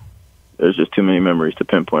there's just too many memories to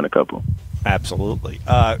pinpoint a couple. Absolutely.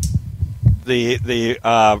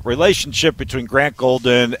 The relationship between Grant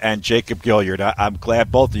Golden and Jacob Gilyard, I'm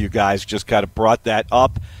glad both of you guys just kind of brought that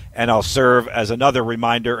up, and I'll serve as another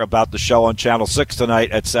reminder about the show on Channel 6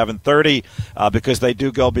 tonight at 7:30 because they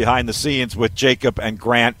do go behind the scenes with Jacob and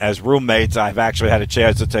Grant as roommates. I've actually had a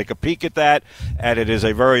chance to take a peek at that, and it is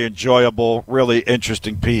a very enjoyable, really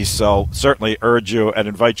interesting piece, so certainly urge you and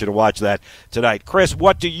invite you to watch that tonight. Chris,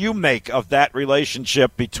 what do you make of that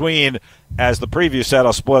relationship between, as the preview said,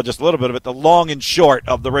 I'll spoil just a little bit of it, the long and short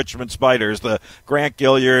of the Richmond Spiders, the Grant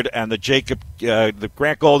Gilyard and the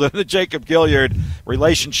Grant Golden and the Jacob Gilyard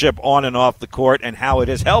relationship on and off the court, and how it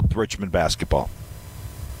has helped Richmond basketball?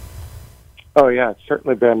 Oh yeah, it's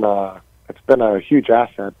certainly been it's been a huge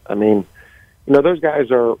asset. I mean, you know, those guys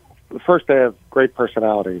are, first, they have great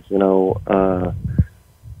personalities. You know,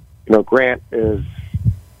 Grant is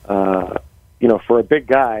you know, for a big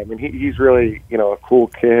guy, I mean, he's really, you know, a cool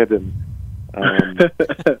kid, and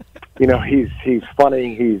you know, he's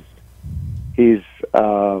funny. He's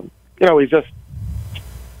you know, he just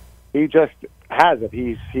has it.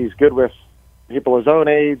 He's good with people his own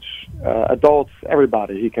age, adults,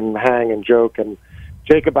 everybody. He can hang and joke. And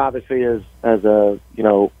Jacob obviously has a, you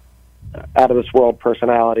know, out of this world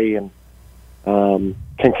personality, and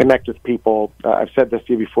can connect with people. I've said this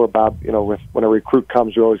to you before, Bob. You know, when a recruit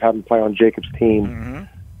comes, you always have him play on Jacob's team.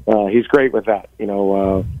 Mm-hmm. He's great with that. You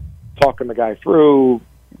know, talking the guy through,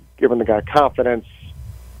 giving the guy confidence.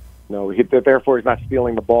 You know, therefore he's not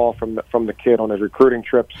stealing the ball from the kid on his recruiting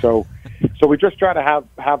trip. So we just try to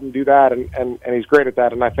have him do that, and he's great at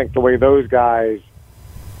that. And I think the way those guys,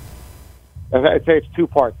 I'd say it's two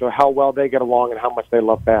parts: how well they get along and how much they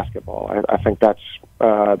love basketball. I think that's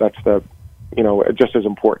the, you know, just as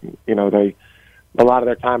important. You know, a lot of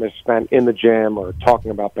their time is spent in the gym or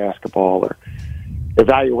talking about basketball or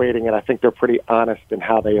evaluating it. I think they're pretty honest in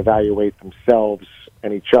how they evaluate themselves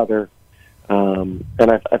and each other. And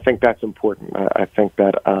I think that's important. I think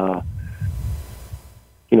that,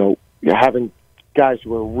 you know, having guys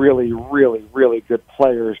who are really, really, really good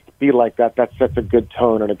players to be like that, that sets a good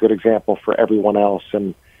tone and a good example for everyone else.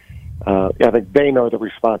 And I think they know the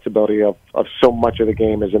responsibility of so much of the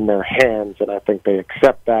game is in their hands, and I think they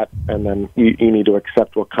accept that, and then you need to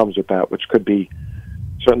accept what comes with that, which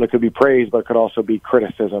certainly could be praise, but it could also be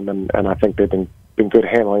criticism, and I think they've been good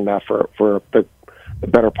handling that for the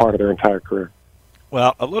better part of their entire career.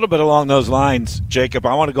 Well, a little bit along those lines, Jacob,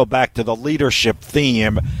 I want to go back to the leadership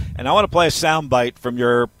theme, and I want to play a soundbite from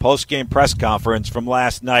your post-game press conference from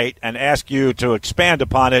last night and ask you to expand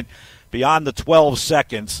upon it beyond the 12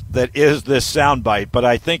 seconds that is this soundbite. But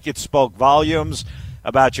I think it spoke volumes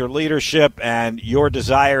about your leadership and your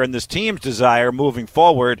desire and this team's desire moving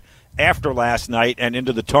forward after last night and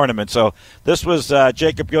into the tournament. So this was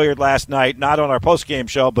Jacob Gilyard last night, not on our post-game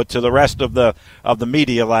show, but to the rest of the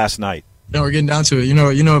media last night. No, we're getting down to it. You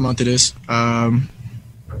know what month it is.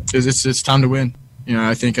 It's time to win.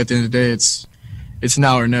 I think at the end of the day, it's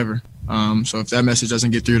now or never. So if that message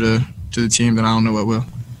doesn't get through to the team, then I don't know what will.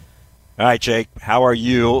 All right, Jake, how are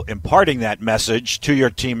you imparting that message to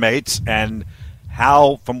your teammates, and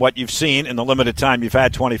how, from what you've seen in the limited time you've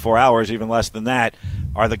had, 24 hours, even less than that,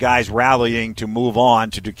 are the guys rallying to move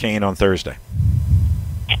on to Duquesne on Thursday?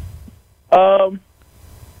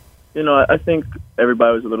 I think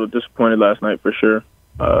everybody was a little disappointed last night for sure.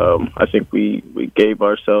 I think we gave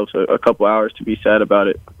ourselves a couple hours to be sad about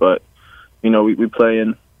it, but, we play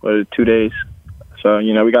in 2 days. So,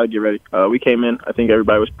 we got to get ready. We came in, I think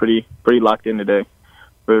everybody was pretty locked in today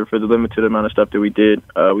for the limited amount of stuff that we did.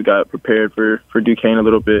 We got prepared for Duquesne a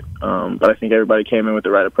little bit, but I think everybody came in with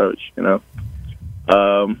the right approach, I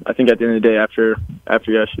think at the end of the day, after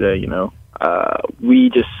yesterday, we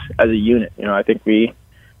just, as a unit, I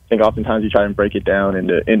think oftentimes we try and break it down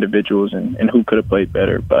into individuals and who could have played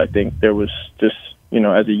better. But I think there was just,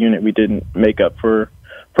 as a unit, we didn't make up for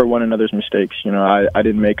one another's mistakes. I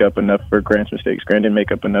didn't make up enough for Grant's mistakes. Grant didn't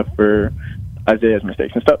make up enough for Isaiah's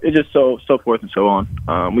mistakes and stuff. It's just so forth and so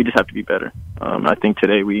on. We just have to be better. I think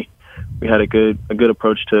today we had a good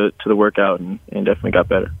approach to the workout and definitely got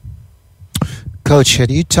better. Coach, can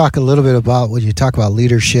you talk a little bit about, when you talk about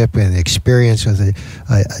leadership and experience with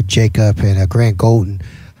a Jacob and a Grant Golden,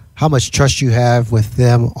 how much trust you have with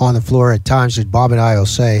them on the floor? At times, as Bob and I will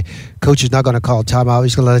say, Coach is not going to call a timeout.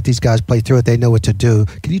 He's going to let these guys play through it. They know what to do.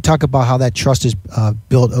 Can you talk about how that trust is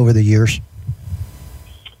built over the years?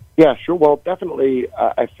 Yeah, sure. Well, definitely.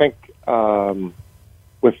 I think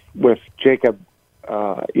with Jacob,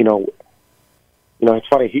 it's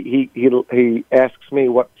funny. He asks me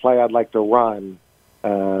what play I'd like to run,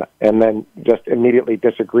 and then just immediately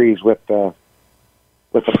disagrees with the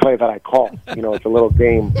play that I call. It's a little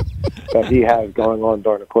game that he has going on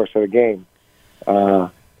during the course of the game.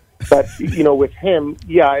 But with him,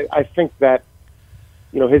 I think that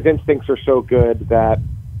his instincts are so good that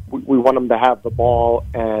we want him to have the ball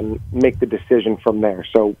and make the decision from there.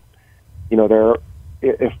 So,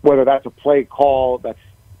 whether that's a play call that's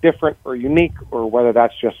different or unique, or whether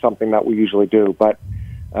that's just something that we usually do. But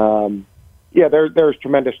there's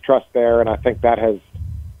tremendous trust there, and I think that has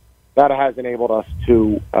enabled us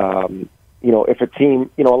to, if a team,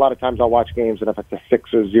 a lot of times I'll watch games, and if it's a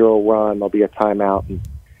 6-0 run, there'll be a timeout. And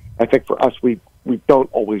I think for us, we don't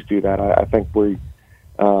always do that. I think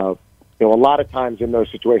a lot of times in those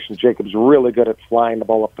situations, Jacob's really good at flying the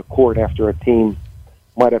ball up the court after a team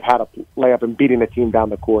might have had a layup and beating the team down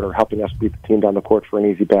the court, or helping us beat the team down the court for an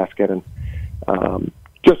easy basket. And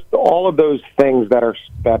just all of those things that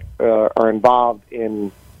are involved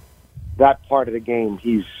in that part of the game,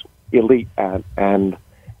 he's elite at, and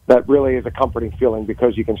that really is a comforting feeling,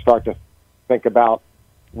 because you can start to think about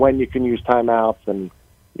when you can use timeouts, and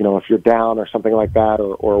if you're down or something like that,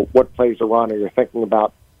 or what plays to run, or you're thinking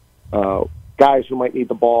about guys who might need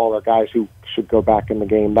the ball, or guys who should go back in the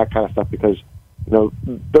game, that kind of stuff, because those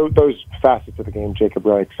facets of the game Jacob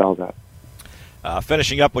really excels at.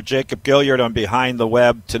 Finishing up with Jacob Gilyard on Behind the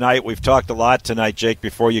Web tonight. We've talked a lot tonight, Jake,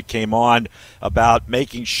 before you came on, about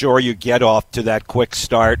making sure you get off to that quick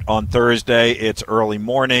start on Thursday. It's early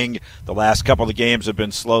morning. The last couple of games have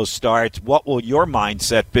been slow starts. What will your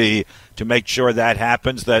mindset be to make sure that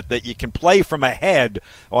happens, that you can play from ahead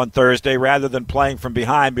on Thursday rather than playing from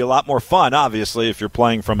behind? Be a lot more fun, obviously, if you're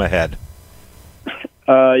playing from ahead.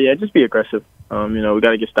 Just be aggressive. We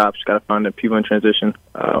got to get stops. Got to find the people in transition.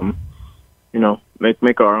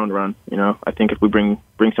 Make our own run. I think if we bring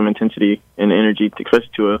some intensity and energy, especially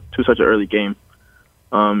to such an early game,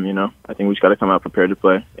 I think we just got to come out prepared to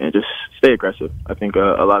play and just stay aggressive. I think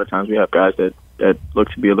a lot of times we have guys that look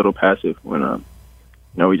to be a little passive when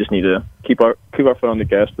we just need to keep our foot on the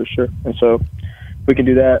gas for sure. And so if we can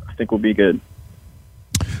do that, I think we'll be good.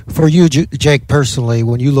 For you, Jake, personally,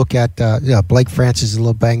 when you look at Blake Francis is a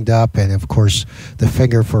little banged up, and of course the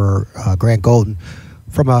finger for Grant Golden,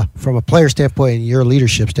 from a player standpoint and your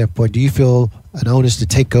leadership standpoint, do you feel an onus to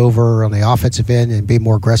take over on the offensive end and be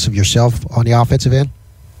more aggressive yourself on the offensive end?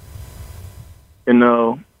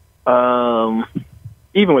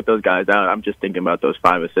 Even with those guys out, I'm just thinking about those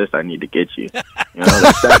 5 assists I need to get you.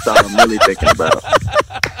 That's all I'm really thinking about.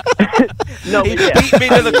 He beat me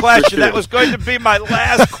to the question. That was going to be my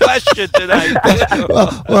last question tonight.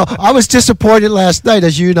 Well, I was disappointed last night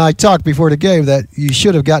as you and I talked before the game that you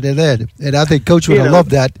should have gotten it in, and I think Coach would have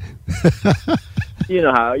loved that. You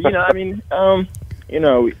know how? We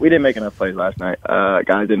didn't make enough plays last night.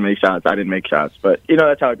 Guys didn't make shots. I didn't make shots, but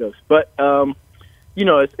that's how it goes. But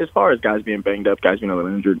as far as guys being banged up, guys being a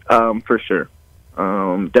little injured, for sure.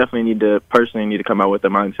 Definitely need to come out with the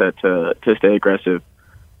mindset to stay aggressive,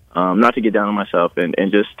 not to get down on myself,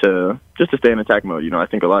 and just to stay in attack mode. I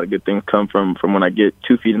think a lot of good things come from when I get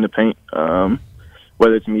 2 feet in the paint,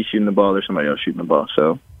 whether it's me shooting the ball or somebody else shooting the ball.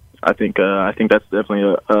 So I think that's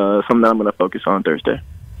definitely something that I'm going to focus on Thursday.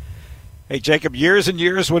 Hey, Jacob, years and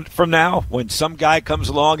years from now, when some guy comes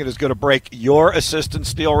along and is going to break your assist and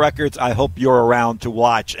steal records, I hope you're around to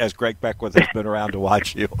watch, as Greg Beckwith has been around to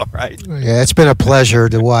watch you, all right? Yeah, it's been a pleasure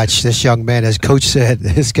to watch this young man. As Coach said,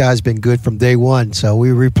 this guy's been good from day one, so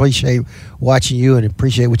we really appreciate watching you and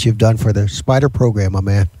appreciate what you've done for the Spider program, my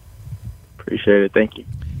man. Appreciate it. Thank you.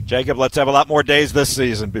 Jacob, let's have a lot more days this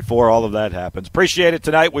season before all of that happens. Appreciate it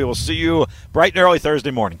tonight. We will see you bright and early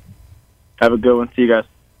Thursday morning. Have a good one. See you guys.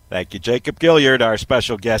 Thank you, Jacob Gilliard, our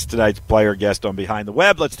special guest tonight's player guest on Behind the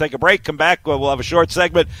Web. Let's take a break, come back. We'll have a short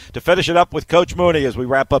segment to finish it up with Coach Mooney as we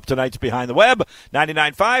wrap up tonight's Behind the Web.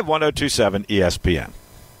 99.5, 102.7 ESPN.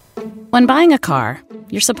 When buying a car,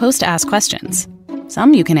 you're supposed to ask questions.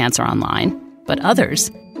 Some you can answer online, but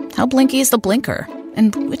others, how blinky is the blinker?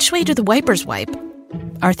 And which way do the wipers wipe?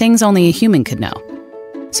 Are things only a human could know.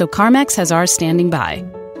 So CarMax has ours standing by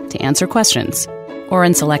to answer questions. Or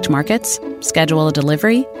in select markets, schedule a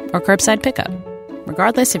delivery or curbside pickup,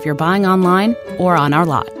 regardless if you're buying online or on our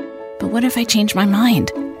lot. But what if I change my mind?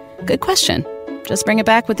 Good question. Just bring it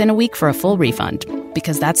back within a week for a full refund,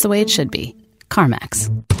 because that's the way it should be. CarMax.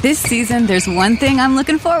 This season, there's one thing I'm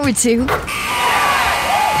looking forward to.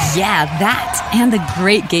 Yeah, that. And the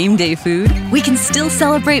great game day food. We can still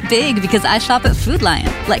celebrate big because I shop at Food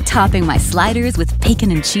Lion. Like topping my sliders with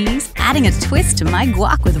bacon and cheese, adding a twist to my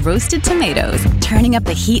guac with roasted tomatoes, turning up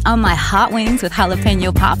the heat on my hot wings with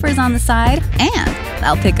jalapeno poppers on the side, and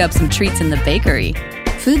I'll pick up some treats in the bakery.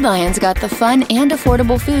 Food Lion's got the fun and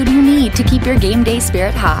affordable food you need to keep your game day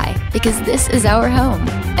spirit high, because this is our home,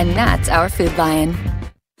 and that's our Food Lion.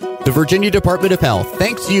 The Virginia Department of Health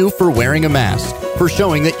thanks you for wearing a mask, for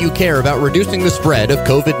showing that you care about reducing the spread of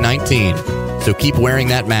COVID-19. So keep wearing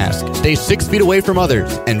that mask, stay 6 feet away from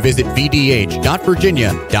others, and visit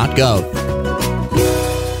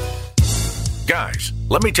vdh.virginia.gov. Guys,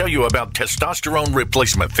 let me tell you about testosterone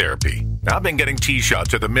replacement therapy. I've been getting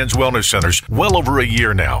T-shots at the Men's Wellness Centers well over a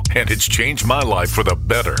year now, and it's changed my life for the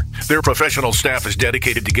better. Their professional staff is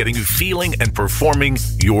dedicated to getting you feeling and performing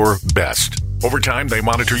your best. Over time, they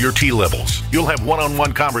monitor your T levels. You'll have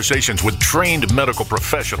one-on-one conversations with trained medical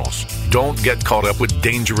professionals. Don't get caught up with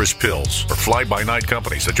dangerous pills or fly-by-night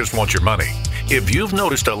companies that just want your money. If you've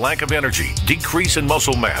noticed a lack of energy, decrease in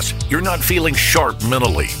muscle mass, you're not feeling sharp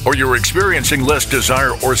mentally, or you're experiencing less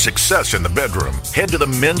desire or success in the bedroom, head to the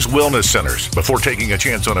Men's Wellness Centers before taking a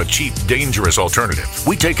chance on a cheap, dangerous alternative.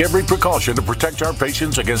 We take every precaution to protect our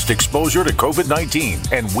patients against exposure to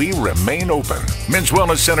COVID-19, and we remain open. Men's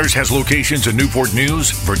Wellness Centers has locations in Newport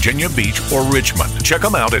News, Virginia Beach, or Richmond. Check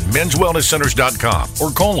them out at menswellnesscenters.com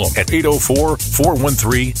or call them at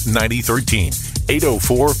 804-413-9013.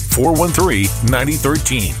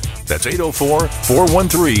 804-413-9013. That's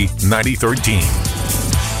 804-413-9013.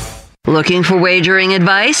 Looking for wagering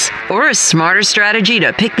advice or a smarter strategy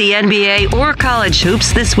to pick the NBA or college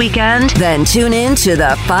hoops this weekend? Then tune in to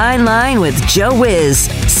The Fine Line with Joe Wiz,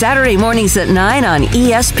 Saturday mornings at 9 on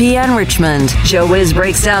ESPN Richmond. Joe Wiz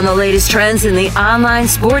breaks down the latest trends in the online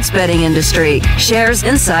sports betting industry, shares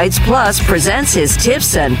insights, plus presents his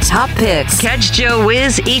tips and top picks. Catch Joe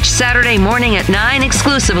Wiz each Saturday morning at 9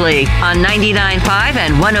 exclusively on 99.5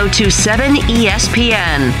 and 102.7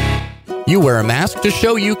 ESPN. You wear a mask to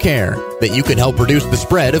show you care, that you can help reduce the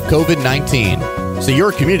spread of COVID-19. So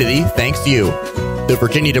your community thanks you. The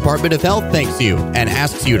Virginia Department of Health thanks you and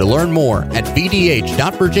asks you to learn more at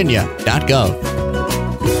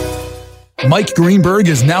vdh.virginia.gov. Mike Greenberg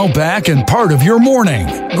is now back and part of your morning.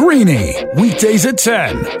 Greeny, weekdays at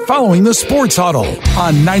 10, following the Sports Huddle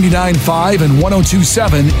on 99.5 and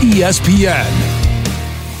 102.7 ESPN.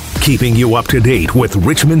 keeping you up to date with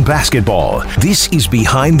Richmond basketball. This is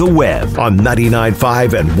Behind the Web on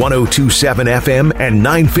 99.5 and 102.7 FM and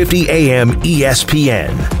 950 AM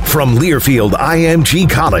ESPN. From Learfield IMG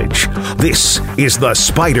College, this is the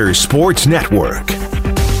Spider Sports Network.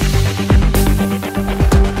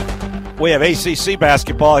 We have ACC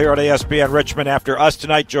basketball here on ESPN Richmond. After us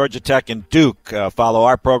tonight, Georgia Tech and Duke follow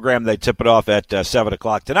our program. They tip it off at 7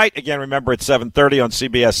 o'clock tonight. Again, remember, it's 7:30 on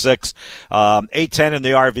CBS 6, 8:10 in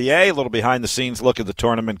the RVA. A little behind-the-scenes look at the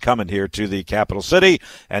tournament coming here to the capital city.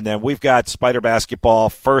 And then we've got Spider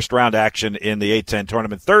basketball first-round action in the 8-10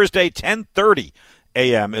 tournament. Thursday, 10:30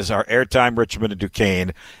 a.m. is our airtime. Richmond and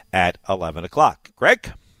Duquesne at 11 o'clock.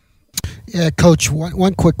 Greg? Yeah, Coach,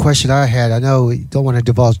 one quick question I had. I know you don't want to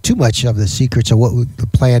divulge too much of the secrets of what the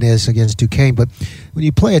plan is against Duquesne, but when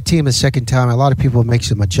you play a team a second time, a lot of people make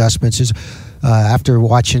some adjustments. After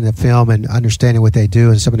watching the film and understanding what they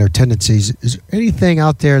do and some of their tendencies, is there anything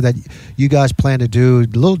out there that you guys plan to do a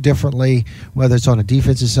little differently, whether it's on the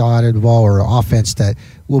defensive side of the ball or offense, that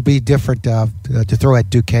will be different to throw at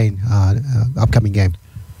Duquesne upcoming game?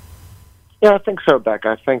 Yeah, I think so, Beck.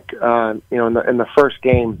 I think in the first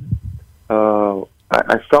game,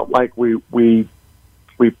 I felt like we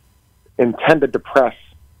intended to press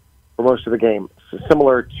for most of the game, so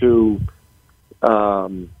similar to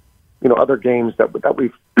other games that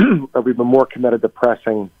we've that we've been more committed to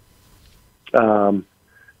pressing.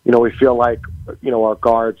 We feel like our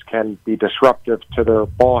guards can be disruptive to their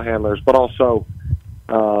ball handlers, but also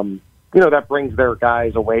that brings their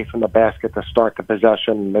guys away from the basket to start the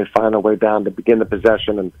possession. They find a way down to begin the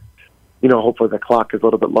possession, and hopefully the clock is a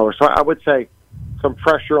little bit lower. So I would say some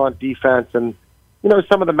pressure on defense, and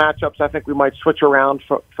some of the matchups I think we might switch around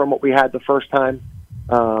from what we had the first time.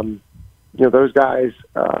 Those guys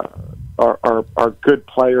are good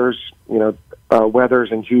players.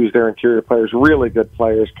 Weathers and Hughes, their interior players, really good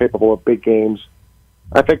players, capable of big games.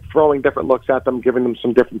 I think throwing different looks at them, giving them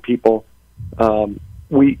some different people.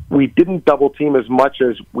 We didn't double team as much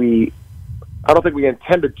as I don't think we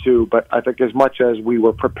intended to, but I think as much as we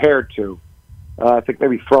were prepared to. I think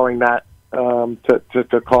maybe throwing that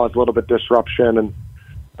to cause a little bit disruption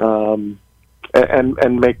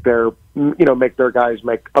and make their guys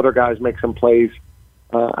make other guys make some plays.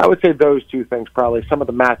 I would say those two things probably, some of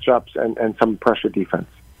the matchups and some pressure defense.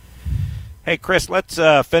 Hey, Chris, let's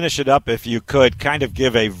finish it up if you could. Kind of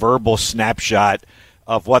give a verbal snapshot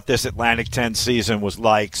of what this Atlantic 10 season was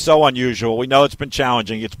like. So unusual. We know it's been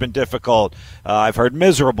challenging. It's been difficult. I've heard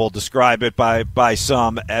miserable describe it by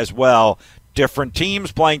some as well. Different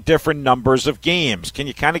teams playing different numbers of games. Can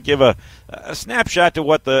you kind of give a snapshot to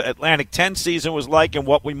what the Atlantic 10 season was like and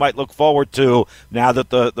what we might look forward to now that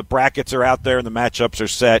the brackets are out there and the matchups are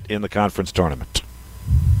set in the conference tournament?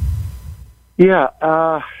 Yeah,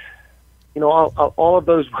 all of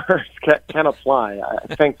those words can apply.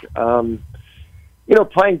 I think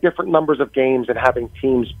playing different numbers of games and having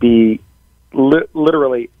teams be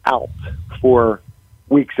literally out for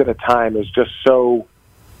weeks at a time is just so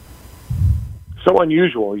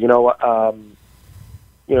unusual.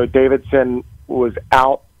 Davidson was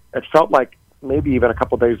out. It felt like maybe even a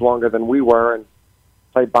couple days longer than we were, and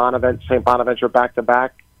played St. Bonaventure back to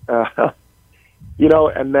back. And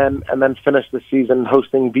then finished the season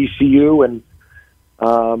hosting VCU, and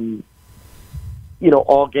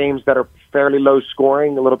all games that are fairly low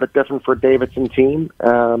scoring, a little bit different for Davidson team.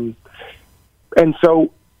 And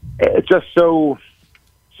so it's just so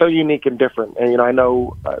unique and different. And, I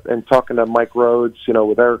know in talking to Mike Rhodes,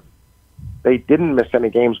 they didn't miss any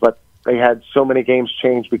games, but they had so many games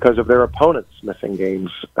changed because of their opponents missing games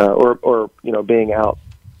or being out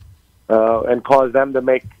and caused them to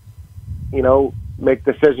make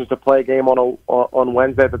decisions to play a game on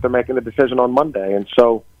Wednesday that they're making the decision on Monday. And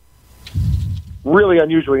so really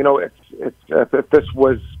unusual. If this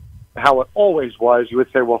was how it always was, you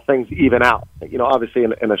would say, well, things even out. Obviously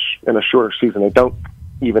in a shorter season, they don't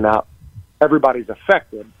even out. Everybody's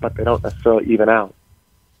affected, but they don't necessarily even out.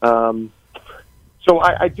 So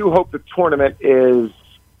I do hope the tournament is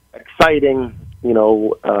exciting.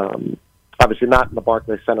 Obviously not in the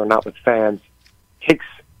Barclays Center, not with fans. Takes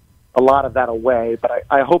a lot of that away, but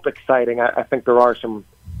I hope exciting. I think there are some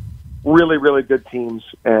really, really good teams,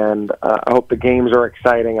 and I hope the games are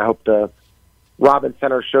exciting. I hope the Robins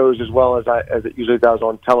Center shows as well as it usually does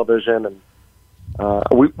on television, and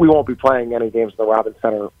we won't be playing any games in the Robins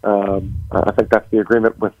Center. I think that's the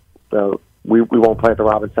agreement with we won't play at the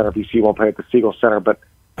Robins Center. VC won't play at the Siegel Center, but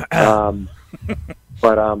I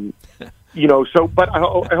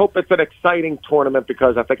hope it's an exciting tournament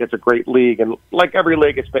because I think it's a great league, and like every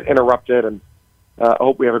league, it's been interrupted, and I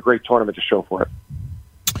hope we have a great tournament to show for it.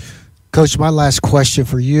 Coach, my last question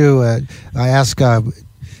for you. I asked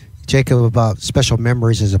Jacob about special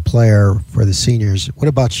memories as a player for the seniors. What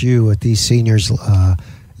about you with these seniors? Is there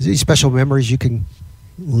any special memories you can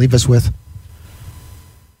leave us with?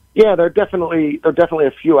 Yeah, there are definitely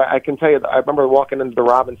a few. I can tell you, I remember walking into the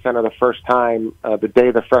Robins Center the first time, the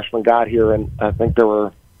day the freshmen got here, and I think there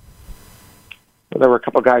were a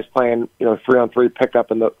couple of guys playing, 3-on-3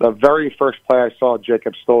 pickup, and the very first play I saw,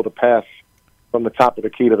 Jacob stole the pass from the top of the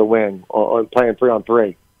key to the wing on playing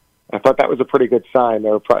 3-on-3. I thought that was a pretty good sign.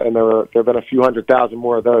 There have been a few 100,000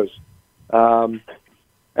 more of those. And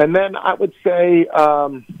then I would say,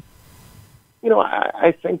 I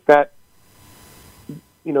think that,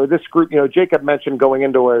 this group, Jacob mentioned going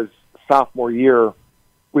into his sophomore year,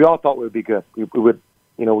 we all thought we would be good. We were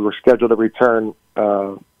scheduled to return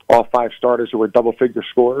all 5 starters who were double-figure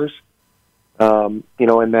scorers. And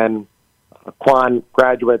then Quan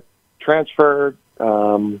graduate transferred.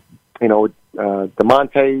 DeMonte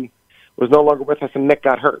was no longer with us, and Nick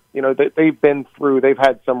got hurt. They've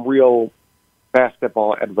had some real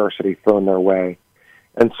basketball adversity thrown their way.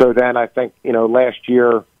 And so then I think, last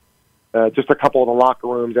year, just a couple of the locker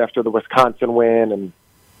rooms after the Wisconsin win, and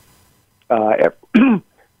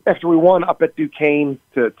after we won up at Duquesne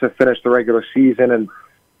to finish the regular season, and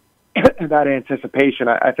that anticipation,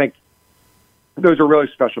 I think those are really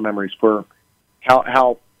special memories for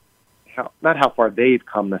how not how far they've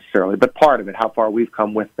come necessarily, but part of it, how far we've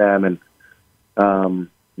come with them, and those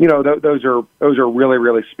are really,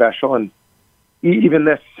 really special, and even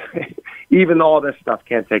all this stuff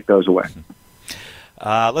can't take those away.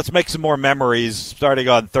 Let's make some more memories starting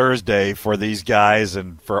on Thursday for these guys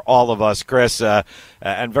and for all of us, Chris.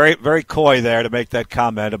 And very, very coy there to make that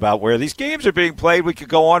comment about where these games are being played. We could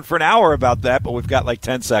go on for an hour about that, but we've got like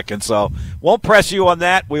 10 seconds, so won't press you on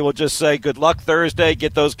that. We will just say good luck Thursday,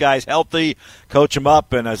 get those guys healthy, coach them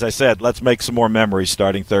up, and as I said, let's make some more memories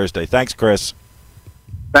starting Thursday. Thanks, Chris.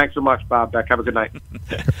 Thanks so much, Bob. Beck, have a good night.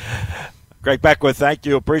 Greg Beckwith, thank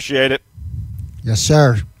you. Appreciate it. Yes,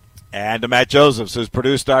 sir. And to Matt Josephs, who's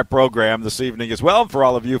produced our program this evening as well, and for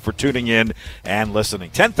all of you for tuning in and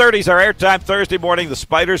listening. 10:30 is our airtime Thursday morning. The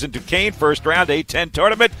Spiders in Duquesne, first round A-10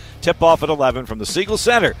 tournament. Tip-off at 11 from the Siegel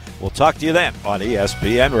Center. We'll talk to you then on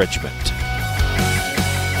ESPN Richmond.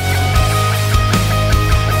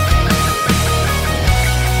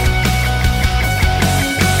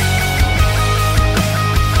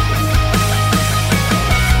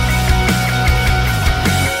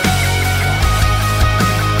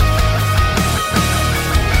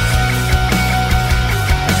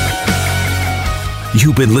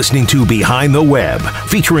 You've been listening to Behind the Web,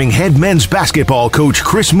 featuring head men's basketball coach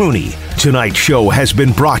Chris Mooney. Tonight's show has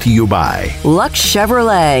been brought to you by Lux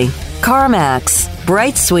Chevrolet, CarMax,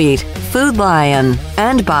 Bright Sweet, Food Lion,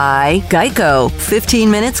 and by Geico. 15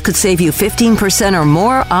 minutes could save you 15% or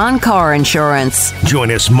more on car insurance. Join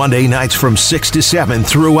us Monday nights from 6 to 7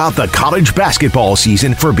 throughout the college basketball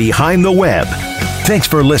season for Behind the Web. Thanks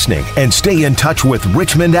for listening, and stay in touch with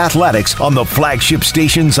Richmond Athletics on the flagship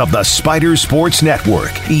stations of the Spider Sports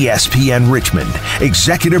Network, ESPN Richmond.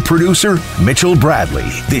 Executive producer, Mitchell Bradley.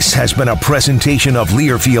 This has been a presentation of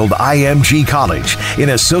Learfield IMG College in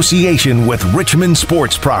association with Richmond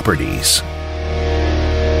Sports Properties.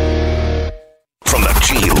 From the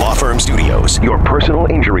G Law Firm Studios, your personal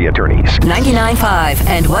injury attorneys. 99.5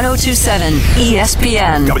 and 102.7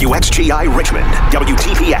 ESPN. WXGI Richmond,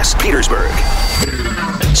 WTPS Petersburg.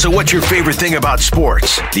 So what's your favorite thing about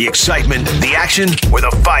sports? The excitement, the action, or the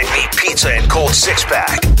fine meat pizza and cold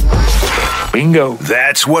six-pack? Bingo.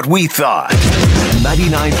 That's what we thought.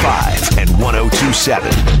 99.5 and 102.7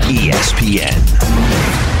 ESPN.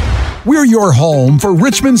 We're your home for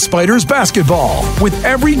Richmond Spiders basketball with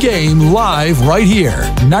every game live right here.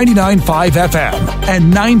 99.5 FM and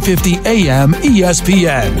 950 AM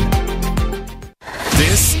ESPN.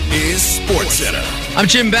 This is SportsCenter. I'm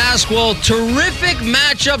Jim Basquel. Terrific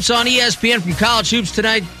matchups on ESPN from college hoops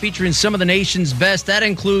tonight, featuring some of the nation's best. That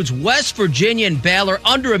includes West Virginia and Baylor,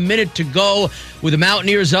 under a minute to go, with the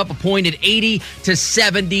Mountaineers up a point at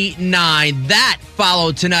 80-79. That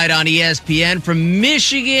followed tonight on ESPN from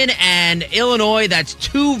Michigan and Illinois. That's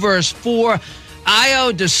 2 versus 4.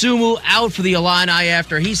 Ayo Dosunmu out for the Illini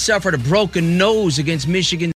after he suffered a broken nose against Michigan